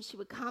afternoon. She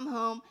would come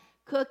home,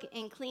 cook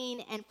and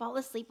clean, and fall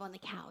asleep on the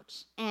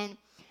couch. And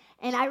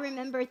I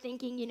remember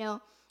thinking,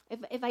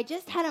 if I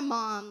just had a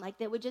mom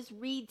that would just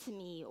read to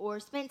me or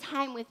spend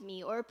time with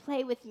me or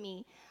play with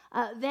me,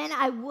 then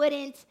I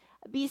wouldn't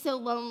be so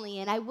lonely,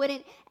 and I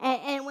wouldn't.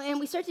 And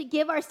we start to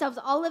give ourselves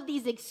all of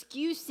these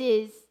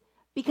excuses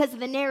because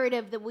of the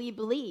narrative that we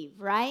believe,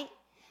 right?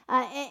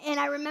 And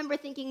I remember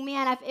thinking,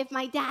 man, if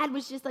my dad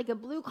was just a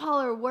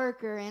blue-collar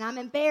worker, and I'm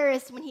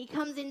embarrassed when he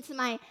comes into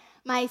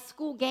my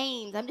school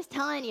games. I'm just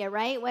telling you,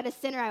 right? What a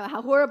sinner,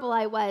 how horrible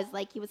I was.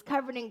 He was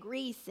covered in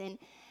grease. And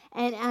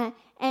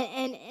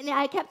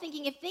I kept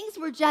thinking, if things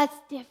were just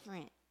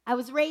different. I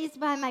was raised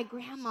by my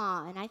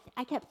grandma, and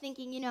I kept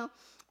thinking,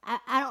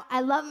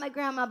 I love my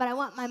grandma, but I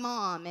want my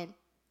mom,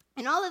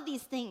 and all of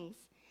these things.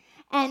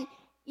 And,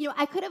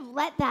 I could have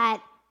let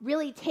that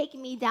really take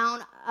me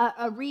down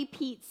a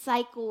repeat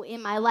cycle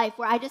in my life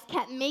where I just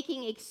kept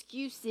making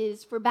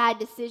excuses for bad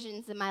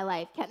decisions in my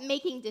life, kept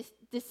making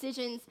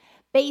decisions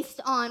based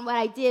on what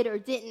I did or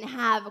didn't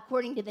have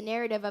according to the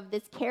narrative of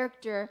this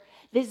character,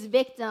 this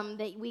victim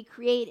that we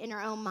create in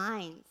our own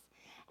minds.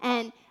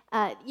 And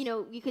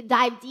you could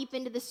dive deep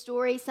into the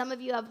story. Some of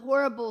you have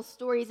horrible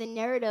stories and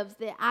narratives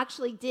that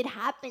actually did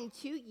happen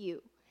to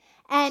you.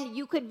 And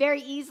you could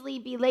very easily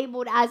be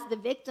labeled as the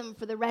victim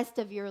for the rest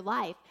of your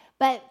life.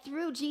 But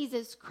through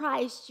Jesus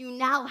Christ, you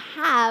now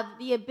have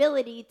the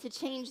ability to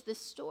change the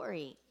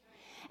story.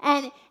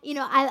 And,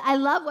 I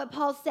love what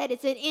Paul said.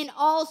 It said, in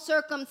all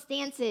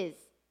circumstances.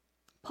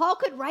 Paul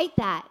could write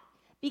that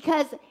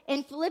because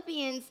in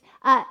Philippians,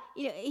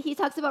 he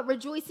talks about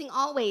rejoicing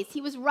always. He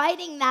was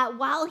writing that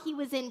while he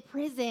was in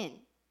prison.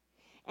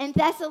 In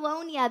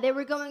Thessalonica, they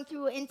were going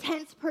through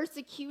intense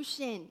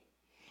persecution.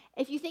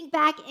 If you think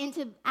back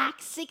into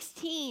Acts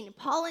 16,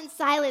 Paul and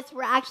Silas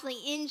were actually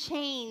in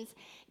chains,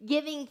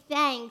 giving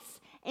thanks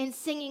and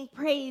singing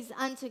praise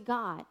unto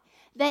God.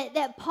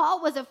 That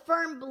Paul was a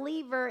firm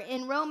believer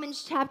in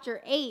Romans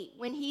chapter 8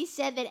 when he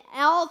said that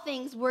all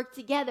things work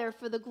together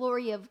for the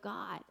glory of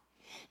God.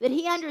 That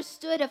he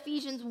understood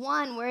Ephesians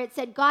 1 where it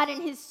said God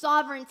in his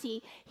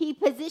sovereignty, he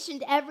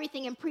positioned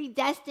everything and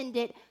predestined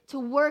it to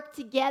work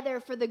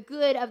together for the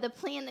good of the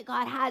plan that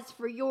God has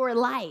for your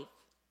life.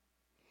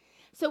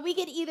 So we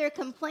could either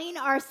complain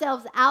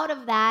ourselves out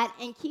of that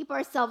and keep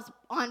ourselves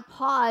on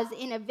pause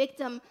in a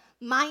victim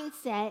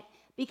mindset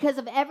because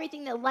of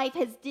everything that life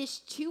has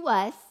dished to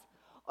us,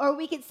 or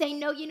we could say,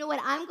 no, you know what,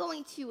 I'm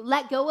going to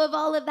let go of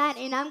all of that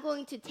and I'm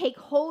going to take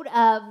hold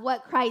of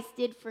what Christ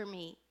did for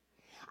me.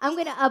 I'm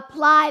going to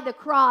apply the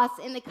cross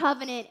and the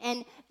covenant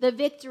and the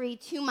victory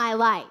to my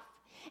life.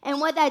 And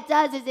what that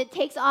does is it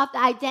takes off the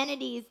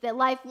identities that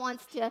life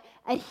wants to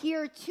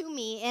adhere to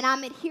me, and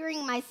I'm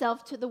adhering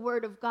myself to the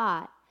Word of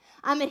God.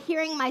 I'm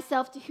adhering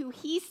myself to who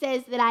he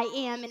says that I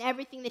am and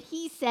everything that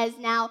he says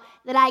now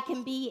that I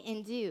can be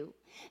and do.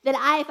 That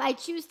if I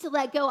choose to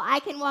let go, I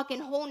can walk in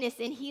wholeness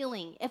and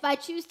healing. If I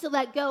choose to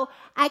let go,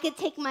 I could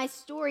take my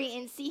story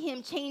and see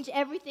him change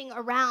everything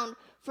around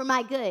for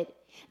my good.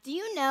 Do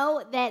you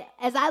know that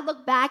as I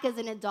look back as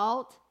an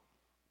adult,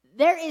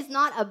 there is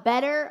not a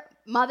better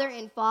mother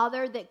and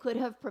father that could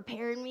have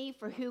prepared me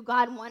for who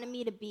God wanted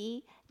me to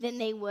be than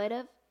they would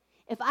have?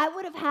 If I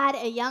would have had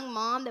a young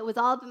mom that was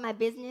all up in my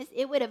business,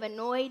 it would have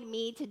annoyed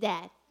me to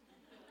death.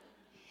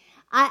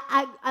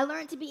 I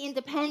learned to be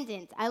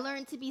independent. I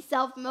learned to be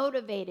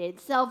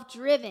self-motivated,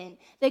 self-driven.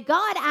 That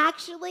God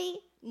actually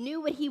knew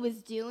what he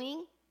was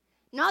doing.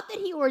 Not that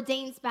he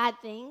ordains bad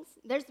things.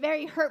 There's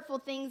very hurtful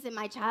things in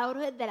my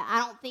childhood that I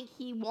don't think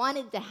he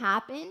wanted to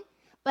happen.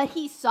 But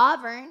he's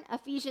sovereign,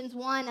 Ephesians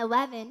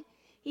 1:11.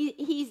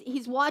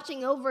 He's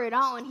watching over it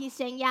all, and he's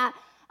saying, yeah,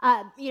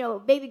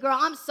 baby girl,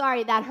 I'm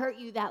sorry that hurt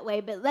you that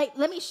way, but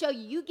let me show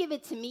you. You give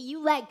it to me.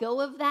 You let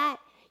go of that.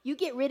 You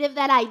get rid of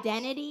that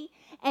identity,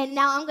 and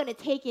now I'm going to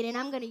take it, and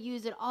I'm going to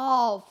use it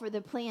all for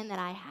the plan that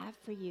I have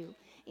for you.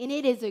 And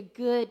it is a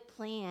good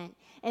plan,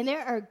 and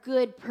there are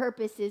good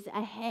purposes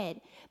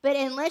ahead. But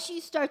unless you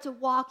start to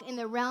walk in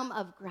the realm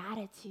of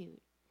gratitude,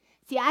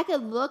 see, I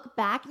could look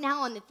back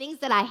now on the things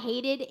that I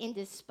hated and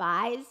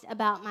despised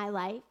about my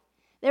life.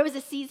 There was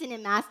a season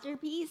in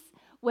Masterpiece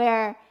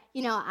where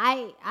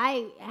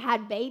I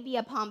had baby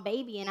upon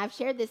baby, and I've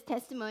shared this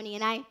testimony,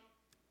 and I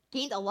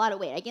gained a lot of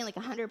weight. I gained like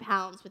 100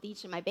 pounds with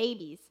each of my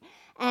babies,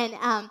 and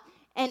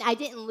I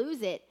didn't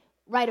lose it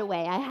right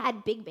away. I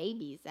had big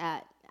babies.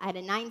 I had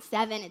a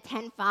 9'7", a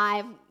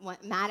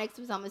 10'5". Maddox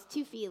was almost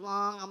 2 feet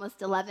long,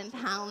 almost 11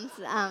 pounds.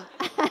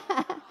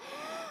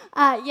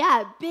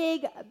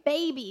 Big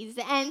babies,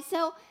 and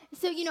so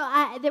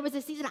there was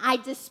a season I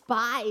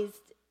despised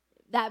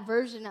that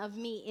version of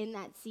me in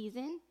that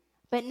season.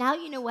 But now,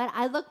 you know what?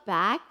 I look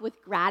back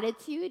with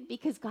gratitude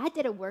because God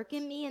did a work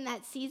in me in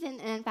that season.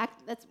 And in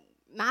fact, that's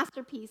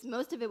Masterpiece.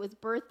 Most of it was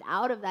birthed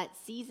out of that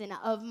season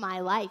of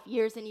my life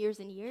years and years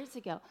and years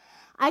ago.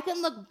 I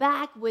can look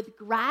back with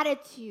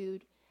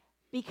gratitude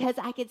because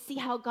I could see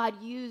how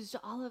God used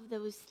all of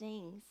those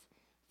things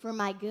for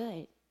my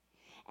good.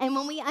 And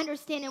when we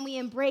understand and we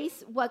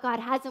embrace what God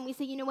has and we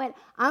say, you know what?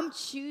 I'm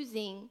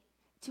choosing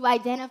to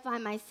identify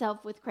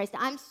myself with Christ.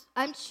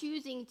 I'm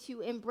choosing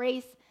to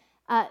embrace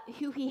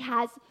who he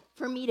has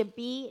for me to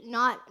be,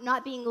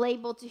 not being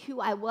labeled to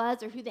who I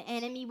was or who the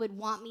enemy would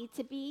want me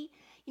to be.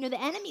 The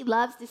enemy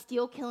loves to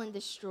steal, kill, and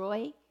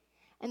destroy.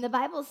 And the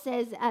Bible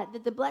says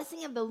that the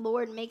blessing of the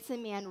Lord makes a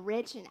man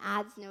rich and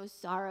adds no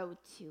sorrow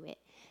to it.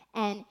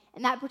 And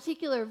in that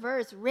particular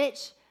verse,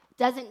 rich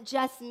doesn't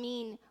just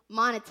mean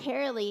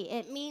monetarily.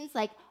 It means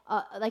like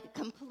a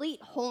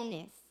complete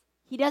wholeness.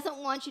 He doesn't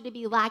want you to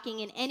be lacking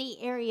in any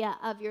area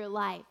of your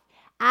life.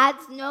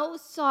 Adds no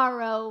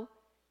sorrow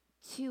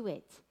to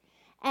it.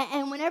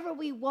 And whenever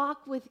we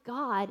walk with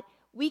God,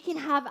 we can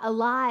have a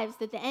lives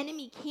that the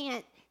enemy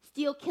can't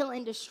steal, kill,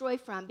 and destroy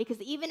from.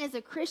 Because even as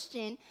a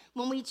Christian,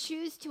 when we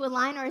choose to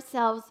align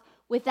ourselves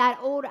with that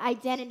old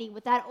identity,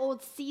 with that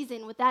old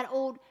season, with that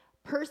old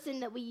person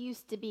that we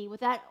used to be,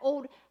 with that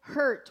old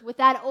hurt, with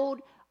that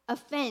old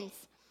offense,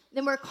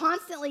 then we're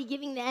constantly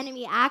giving the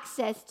enemy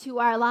access to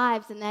our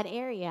lives in that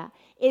area.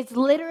 It's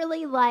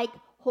literally like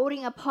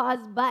holding a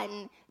pause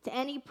button to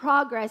any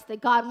progress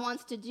that God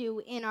wants to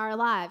do in our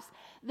lives.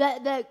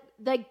 The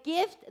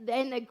gift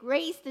and the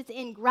grace that's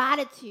in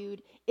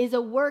gratitude is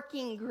a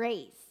working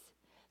grace.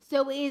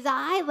 So as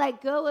I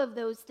let go of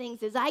those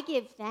things, as I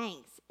give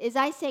thanks, as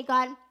I say,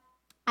 God,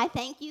 I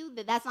thank you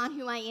that that's not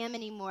who I am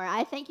anymore.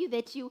 I thank you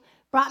that you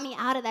brought me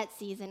out of that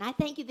season. I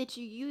thank you that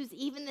you used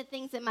even the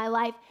things in my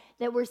life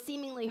that were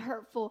seemingly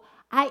hurtful.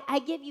 I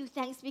give you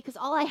thanks because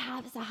all I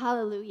have is a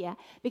hallelujah.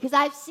 Because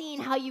I've seen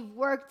how you've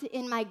worked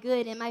in my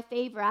good, in my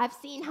favor. I've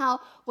seen how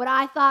what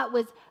I thought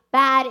was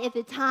bad at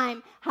the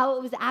time, how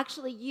it was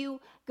actually you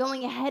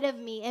going ahead of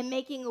me and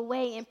making a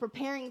way and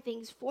preparing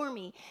things for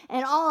me.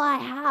 And all I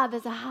have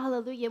is a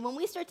hallelujah. When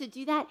we start to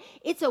do that,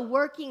 it's a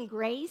working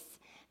grace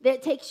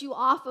that takes you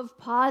off of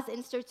pause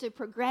and starts to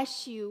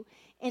progress you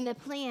in the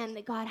plan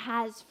that God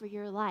has for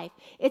your life.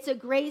 It's a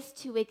grace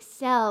to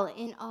excel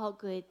in all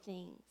good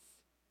things.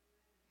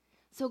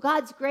 So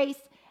God's grace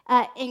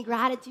and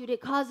gratitude,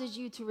 it causes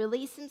you to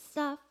release some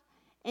stuff,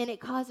 and it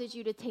causes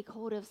you to take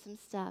hold of some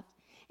stuff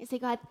and say,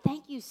 God,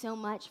 thank you so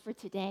much for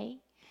today.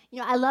 You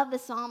know, I love the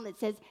psalm that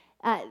says,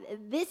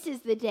 this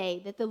is the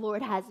day that the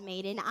Lord has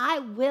made, and I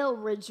will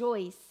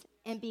rejoice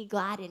and be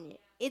glad in it.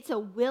 It's a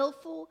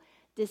willful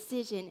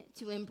decision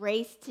to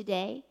embrace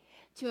today,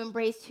 to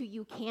embrace who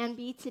you can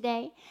be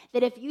today,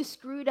 that if you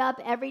screwed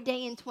up every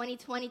day in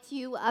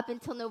 2022 up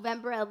until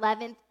November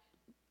 11th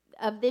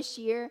of this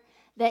year,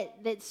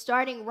 that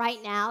starting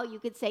right now, you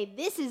could say,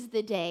 this is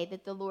the day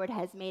that the Lord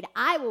has made.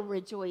 I will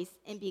rejoice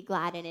and be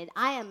glad in it.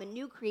 I am a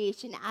new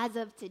creation as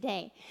of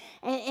today.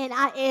 And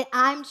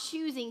I'm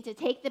choosing to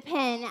take the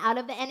pen out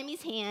of the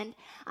enemy's hand.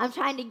 I'm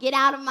trying to get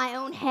out of my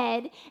own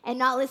head and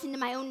not listen to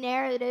my own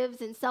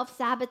narratives and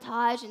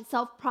self-sabotage and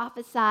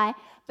self-prophesy.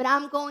 But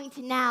I'm going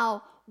to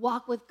now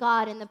walk with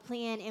God in the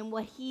plan and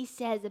what he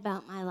says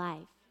about my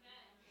life.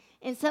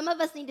 And some of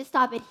us need to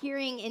stop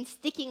adhering and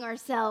sticking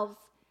ourselves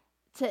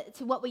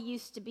to what we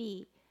used to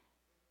be.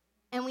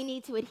 And we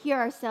need to adhere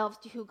ourselves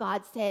to who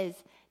God says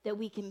that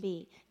we can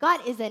be. God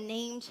is a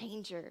name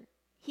changer.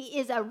 He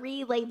is a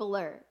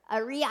relabeler,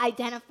 a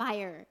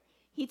re-identifier.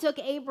 He took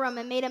Abram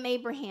and made him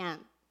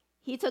Abraham.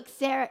 He took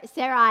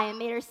Sarai and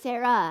made her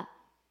Sarah.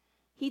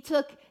 He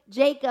took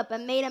Jacob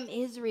and made him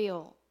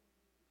Israel.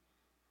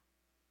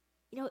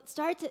 You know,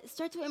 start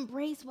to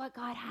embrace what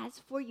God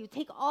has for you.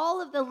 Take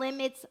all of the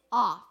limits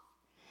off.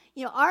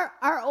 You know,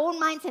 our old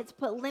mindsets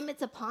put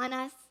limits upon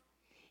us.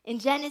 In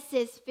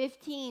Genesis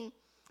 15,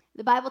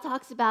 the Bible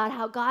talks about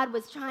how God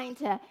was trying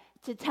to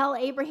tell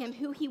Abraham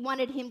who he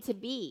wanted him to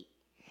be.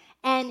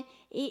 And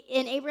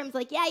Abram's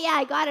like, yeah,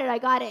 I got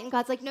it. And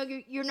God's like, no,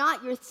 you're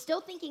not. You're still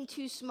thinking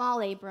too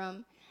small,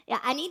 Abram. Yeah,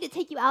 I need to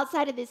take you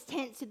outside of this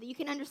tent so that you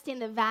can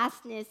understand the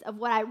vastness of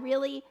what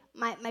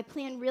my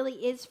plan really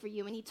is for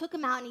you. And he took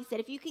him out and he said,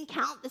 if you can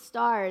count the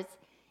stars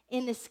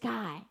in the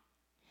sky,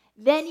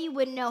 then you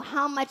would know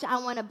how much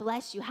I want to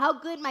bless you, how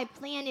good my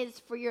plan is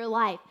for your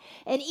life.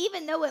 And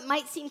even though it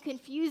might seem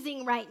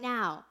confusing right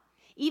now,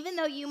 even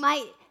though you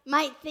might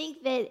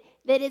think that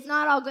it's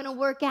not all going to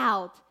work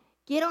out,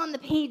 get on the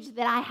page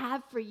that I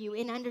have for you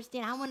and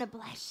understand I want to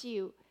bless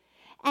you.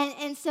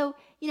 And so,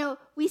 you know,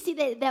 we see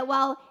that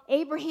while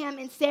Abraham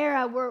and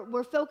Sarah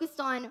were focused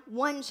on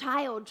one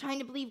child, trying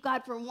to believe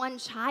God for one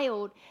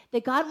child,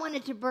 that God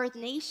wanted to birth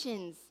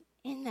nations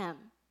in them.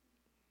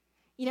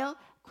 You know,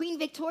 Queen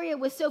Victoria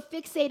was so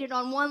fixated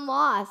on one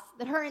loss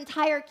that her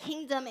entire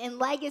kingdom and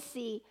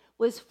legacy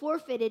was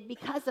forfeited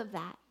because of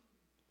that.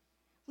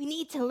 We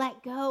need to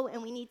let go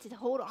and we need to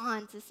hold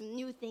on to some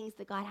new things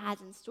that God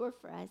has in store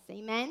for us.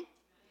 Amen?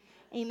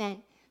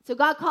 Amen. So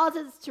God calls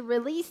us to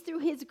release through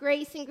his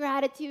grace and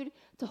gratitude,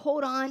 to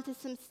hold on to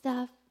some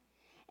stuff.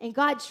 And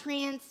God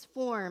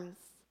transforms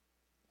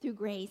through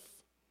grace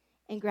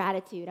and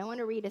gratitude. I want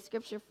to read a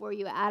scripture for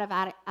you out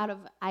of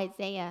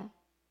Isaiah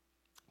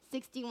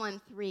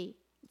 61:3.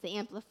 It's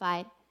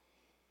amplified.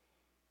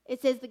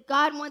 It says that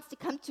God wants to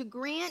come to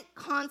grant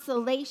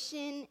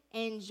consolation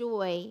and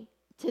joy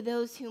to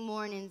those who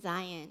mourn in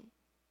Zion.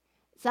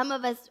 Some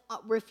of us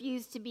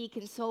refuse to be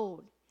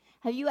consoled.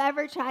 Have you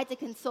ever tried to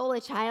console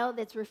a child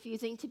that's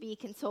refusing to be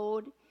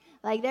consoled?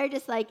 Like they're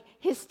just like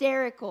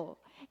hysterical.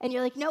 And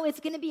you're like, no, it's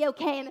going to be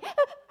okay. And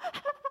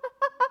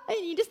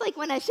you just like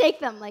want to shake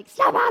them, like,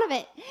 snap out of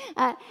it.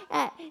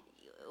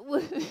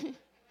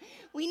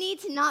 We need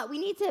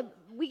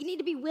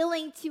to be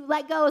willing to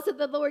let go so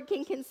the Lord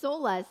can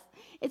console us.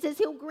 It says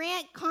he'll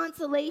grant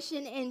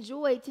consolation and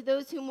joy to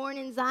those who mourn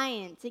in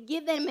Zion, to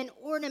give them an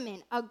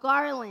ornament, a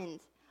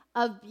garland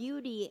of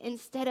beauty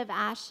instead of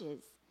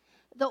ashes,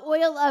 the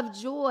oil of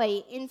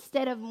joy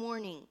instead of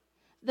mourning,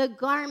 the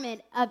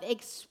garment of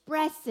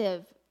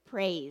expressive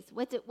praise.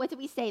 What do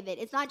we say?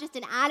 That it's not just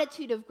an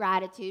attitude of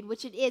gratitude,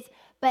 which it is,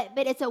 but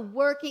it's a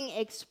working,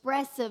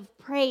 expressive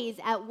praise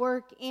at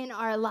work in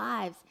our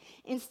lives,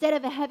 instead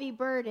of a heavy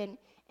burden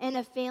and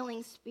a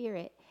failing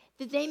spirit.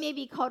 that they may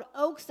be called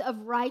oaks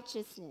of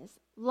righteousness,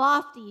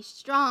 lofty,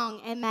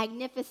 strong, and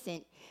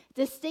magnificent,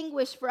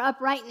 distinguished for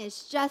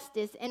uprightness,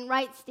 justice, and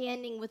right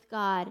standing with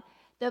God,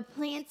 the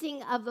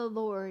planting of the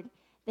Lord,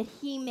 that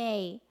he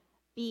may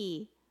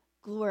be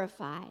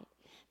glorified.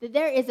 That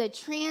there is a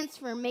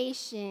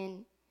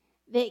transformation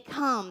that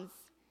comes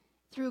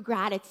through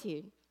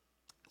gratitude.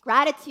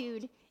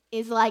 Gratitude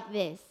is like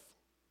this.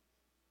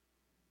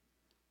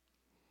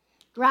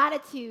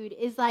 Gratitude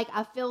is like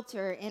a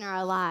filter in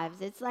our lives.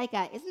 It's like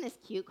isn't this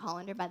cute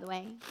colander, by the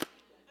way?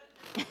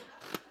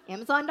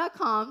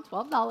 Amazon.com,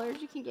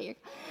 $12, you can get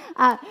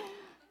your...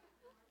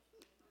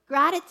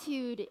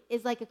 Gratitude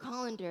is like a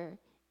colander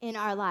in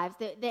our lives.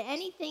 That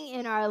anything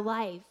in our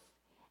life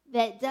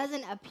that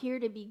doesn't appear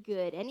to be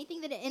good, anything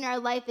that in our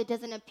life that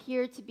doesn't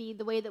appear to be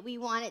the way that we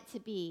want it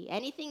to be,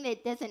 anything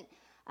that doesn't,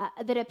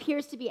 that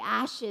appears to be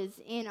ashes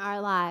in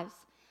our lives,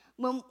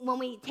 when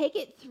we take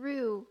it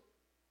through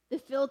the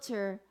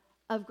filter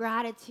of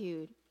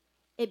gratitude,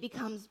 it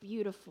becomes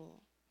beautiful.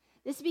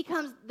 This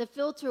becomes the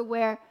filter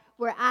where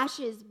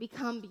ashes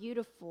become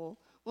beautiful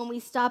when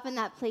we stop in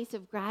that place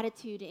of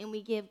gratitude and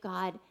we give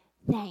God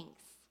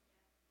thanks.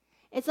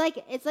 It's like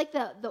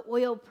the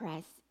oil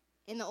press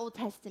in the Old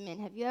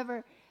Testament. Have you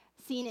ever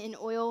seen an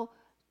oil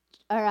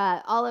or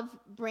an olive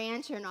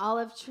branch or an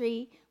olive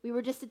tree? We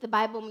were just at the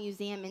Bible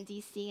Museum in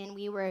D.C. and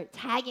we were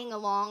tagging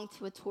along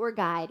to a tour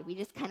guide. We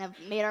just kind of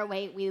made our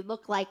way. We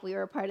looked like we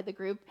were a part of the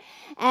group,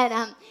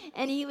 and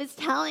he was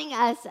telling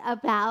us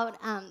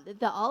about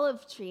the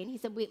olive tree. And he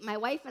said, my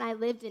wife and I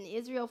lived in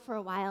Israel for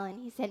a while,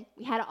 and he said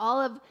we had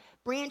olive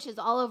branches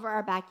all over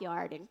our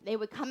backyard, and they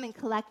would come and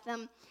collect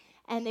them,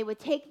 and they would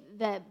take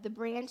the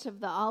branch of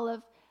the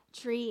olive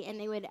tree and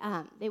they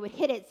would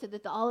hit it so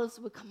that the olives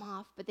would come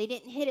off, but they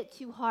didn't hit it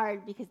too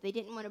hard because they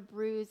didn't want to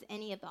bruise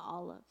any of the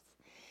olives.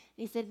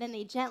 And he said then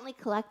they gently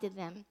collected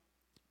them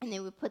and they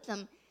would put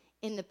them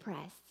in the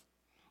press,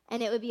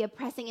 and it would be a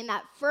pressing. In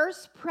that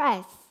first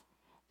press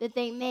that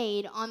they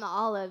made on the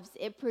olives,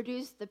 it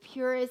produced the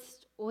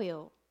purest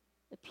oil,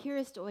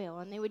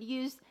 and they would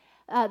use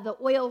the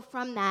oil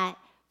from that,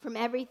 from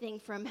everything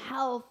from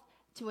health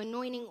to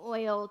anointing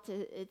oil,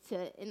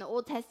 to in the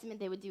Old Testament,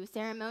 they would do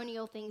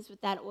ceremonial things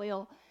with that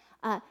oil.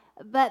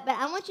 But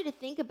I want you to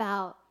think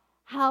about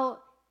how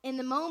in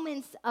the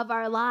moments of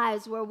our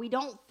lives where we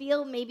don't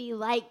feel maybe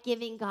like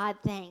giving God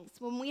thanks,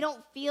 when we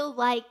don't feel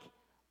like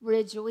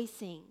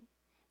rejoicing,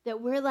 that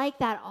we're like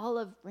that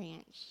olive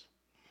branch.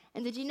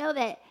 And did you know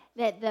that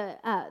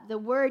the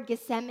word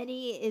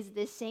Gethsemane is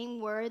the same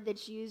word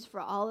that's used for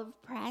olive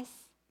press?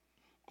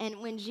 And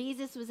when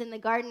Jesus was in the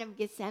Garden of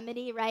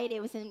Gethsemane, right,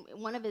 it was in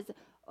one of his,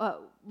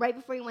 right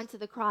before he went to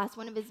the cross,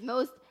 one of his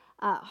most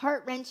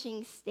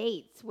heart-wrenching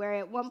states, where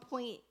at one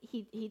point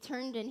he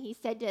turned and he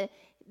said to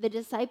the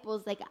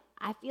disciples, like,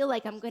 I feel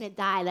like I'm going to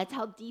die. That's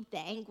how deep the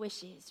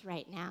anguish is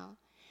right now.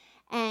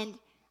 And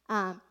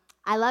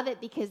I love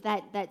it because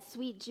that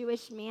sweet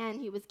Jewish man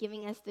who was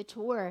giving us the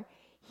tour,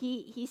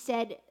 he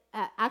said,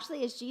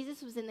 actually, as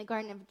Jesus was in the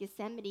Garden of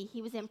Gethsemane,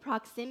 he was in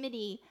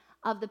proximity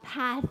of the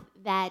path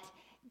that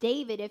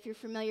David, if you're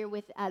familiar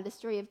with the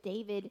story of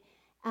David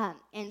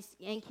and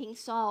King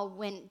Saul,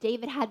 when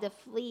David had to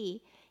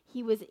flee,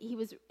 he was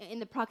in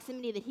the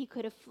proximity that he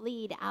could have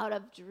fled out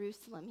of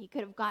Jerusalem. He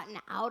could have gotten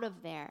out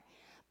of there,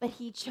 but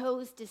he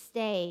chose to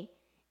stay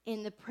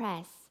in the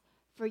press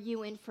for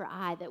you and for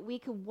I, that we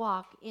could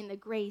walk in the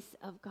grace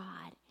of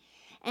God.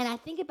 And I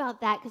think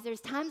about that because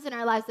there's times in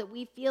our lives that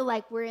we feel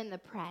like we're in the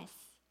press,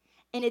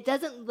 and it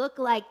doesn't look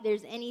like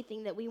there's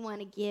anything that we want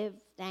to give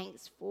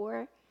thanks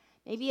for.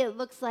 Maybe it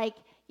looks like,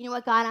 you know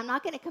what, God, I'm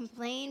not going to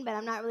complain, but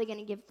I'm not really going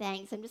to give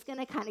thanks. I'm just going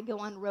to kind of go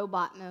on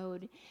robot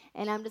mode,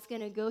 and I'm just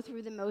going to go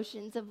through the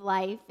motions of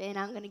life, and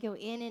I'm going to go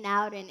in and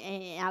out, and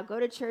I'll go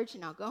to church,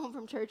 and I'll go home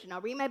from church, and I'll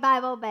read my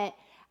Bible, but,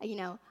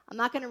 I'm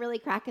not going to really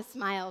crack a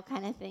smile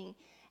kind of thing.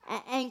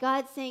 And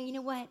God's saying, you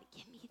know what,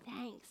 give me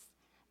thanks.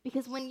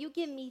 Because when you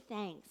give me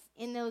thanks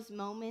in those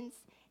moments,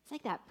 it's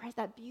like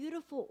that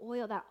beautiful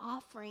oil, that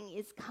offering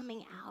is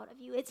coming out of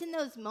you. It's in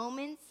those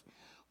moments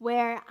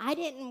where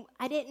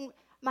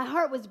my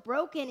heart was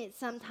broken at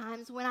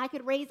sometimes when I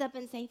could raise up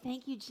and say,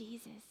 thank you,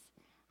 Jesus.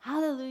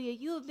 Hallelujah.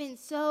 You have been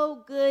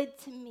so good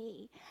to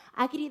me.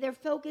 I could either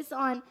focus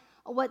on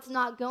what's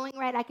not going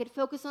right, I could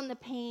focus on the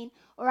pain,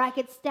 or I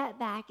could step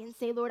back and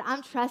say, Lord,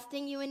 I'm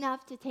trusting you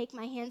enough to take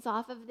my hands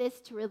off of this,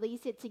 to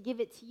release it, to give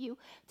it to you,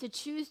 to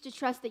choose to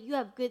trust that you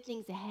have good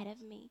things ahead of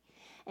me.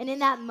 And in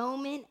that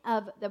moment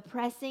of the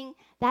pressing,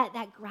 that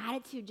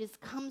gratitude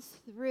just comes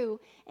through,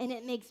 and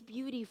it makes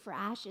beauty for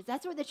ashes.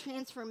 That's where the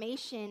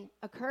transformation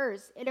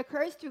occurs. It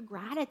occurs through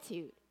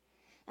gratitude.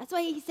 That's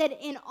why he said,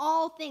 in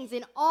all things,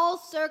 in all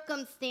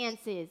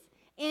circumstances,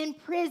 in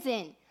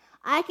prison,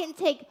 I can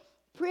take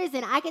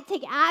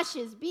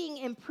ashes, being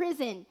in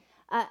prison.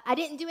 I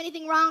didn't do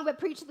anything wrong but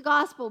preach the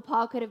gospel,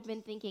 Paul could have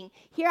been thinking.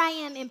 Here I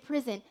am in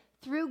prison.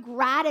 Through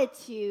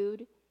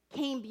gratitude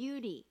came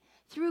beauty.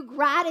 Through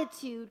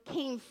gratitude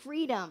came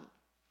freedom.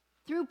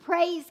 Through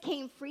praise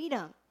came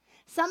freedom.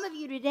 Some of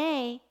you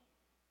today,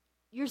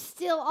 you're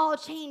still all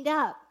chained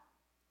up.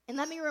 And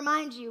let me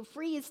remind you,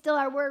 free is still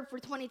our word for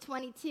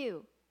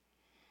 2022.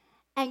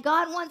 And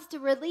God wants to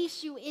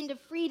release you into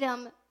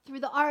freedom through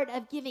the art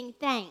of giving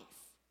thanks.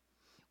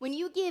 When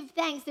you give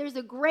thanks, there's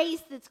a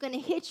grace that's going to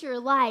hit your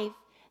life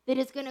that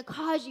is going to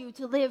cause you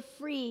to live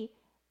free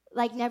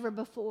like never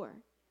before.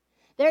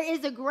 There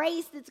is a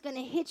grace that's going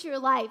to hit your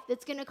life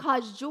that's going to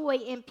cause joy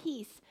and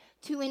peace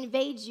to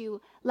invade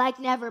you like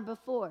never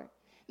before.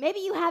 Maybe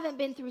you haven't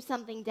been through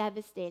something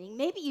devastating.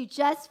 Maybe you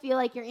just feel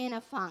like you're in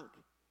a funk.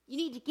 You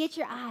need to get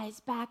your eyes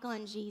back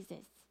on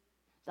Jesus,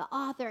 the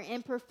author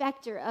and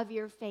perfecter of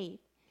your faith,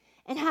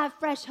 and have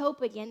fresh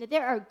hope again that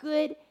there are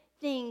good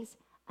things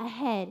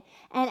ahead.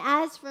 And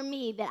as for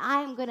me, that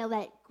I am going to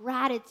let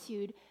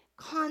gratitude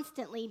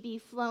constantly be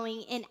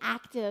flowing and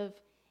active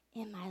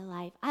in my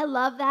life. I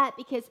love that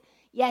because,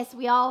 yes,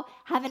 we all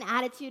have an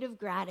attitude of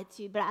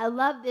gratitude, but I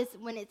love this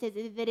when it says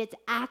that it's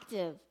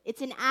active.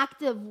 It's an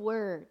active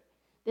word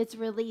that's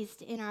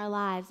released in our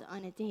lives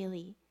on a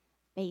daily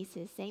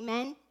basis.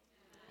 Amen?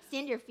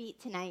 Stand to your feet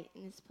tonight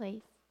in this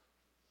place.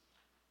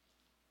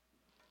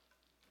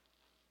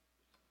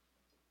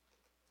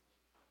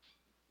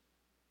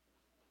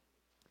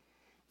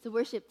 The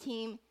worship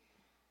team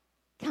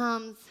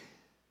comes.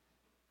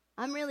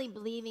 I'm really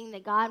believing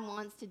that God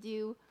wants to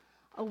do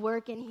a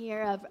work in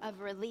here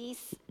of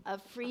release,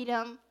 of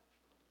freedom,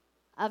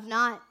 of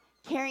not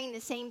carrying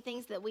the same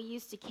things that we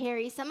used to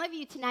carry. Some of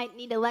you tonight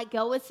need to let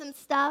go of some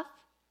stuff.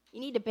 You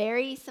need to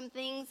bury some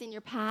things in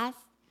your past.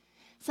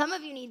 Some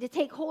of you need to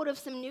take hold of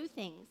some new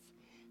things.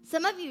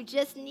 Some of you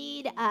just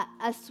need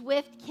a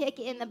swift kick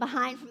in the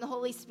behind from the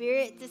Holy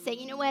Spirit to say,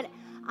 you know what?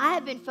 I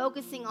have been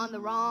focusing on the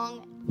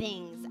wrong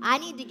things. I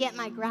need to get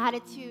my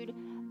gratitude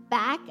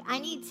back. I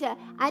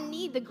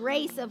need the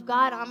grace of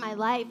God on my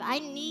life. I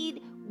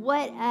need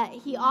what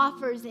He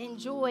offers in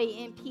joy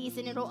and peace,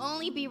 and it'll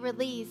only be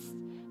released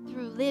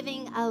through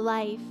living a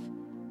life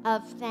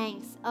of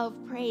thanks, of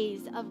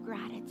praise, of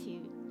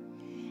gratitude.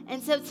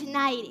 And so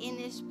tonight in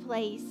this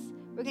place,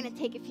 we're going to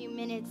take a few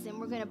minutes and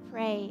we're going to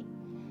pray.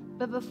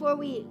 But before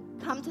we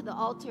come to the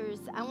altars,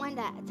 I wanted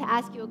to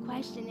ask you a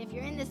question. If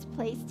you're in this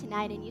place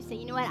tonight and you say,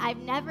 you know what, I've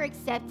never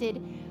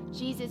accepted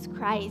Jesus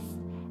Christ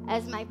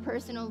as my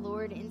personal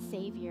Lord and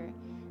Savior.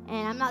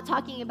 And I'm not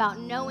talking about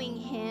knowing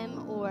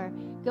Him or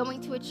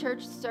going to a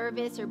church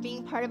service or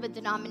being part of a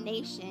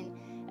denomination.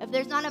 If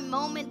there's not a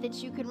moment that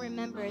you can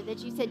remember that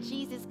you said,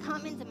 Jesus,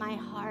 come into my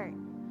heart.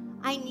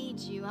 I need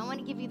you. I want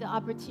to give you the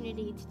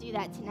opportunity to do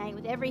that tonight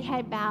with every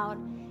head bowed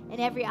and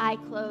every eye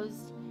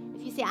closed.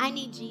 If you say, I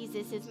need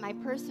Jesus as my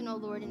personal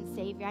Lord and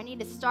Savior, I need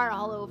to start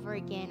all over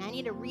again. I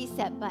need a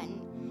reset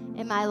button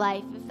in my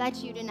life. If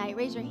that's you tonight,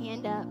 raise your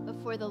hand up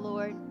before the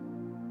Lord.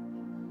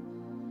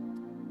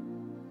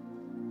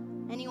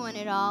 Anyone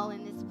at all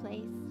in this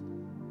place?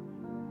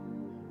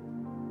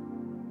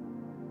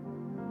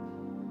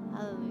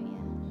 Hallelujah.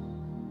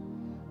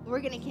 We're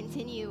going to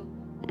continue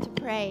to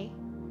pray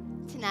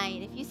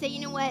tonight. If you say, you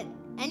know what,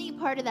 any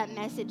part of that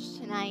message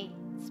tonight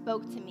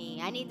spoke to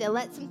me. I need to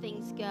let some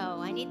things go.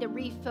 I need to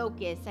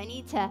refocus. I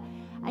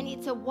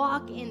need to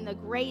walk in the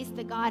grace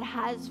that God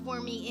has for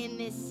me in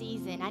this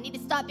season. I need to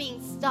stop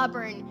being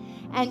stubborn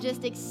and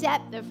just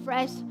accept the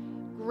fresh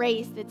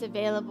grace that's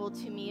available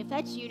to me. If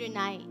that's you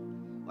tonight,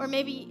 or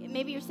maybe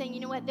you're saying, you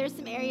know what, there's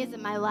some areas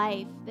in my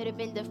life that have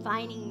been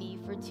defining me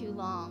for too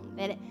long,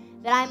 that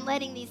I'm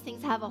letting these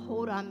things have a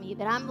hold on me,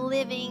 that I'm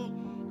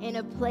living in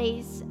a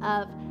place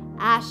of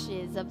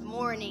ashes, of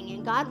mourning,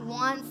 and God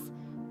wants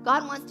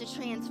to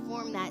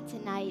transform that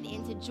tonight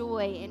into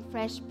joy and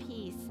fresh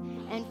peace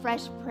and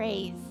fresh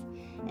praise.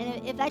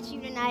 And if that's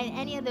you tonight,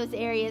 any of those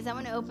areas, I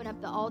want to open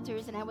up the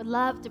altars, and I would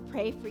love to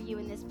pray for you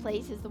in this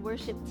place as the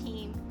worship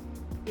team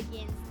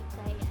begins to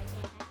play again.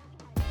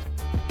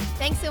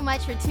 Thanks so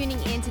much for tuning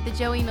in to the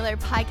Joey Miller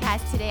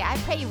podcast today. I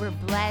pray you were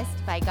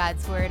blessed by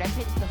God's word. I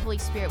pray that the Holy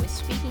Spirit was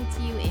speaking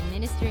to you and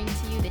ministering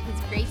to you, that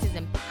His grace is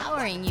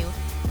empowering you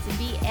to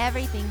be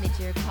everything that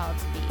you're called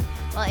to be.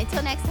 Well,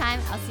 until next time,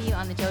 I'll see you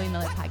on the Joey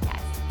Miller podcast.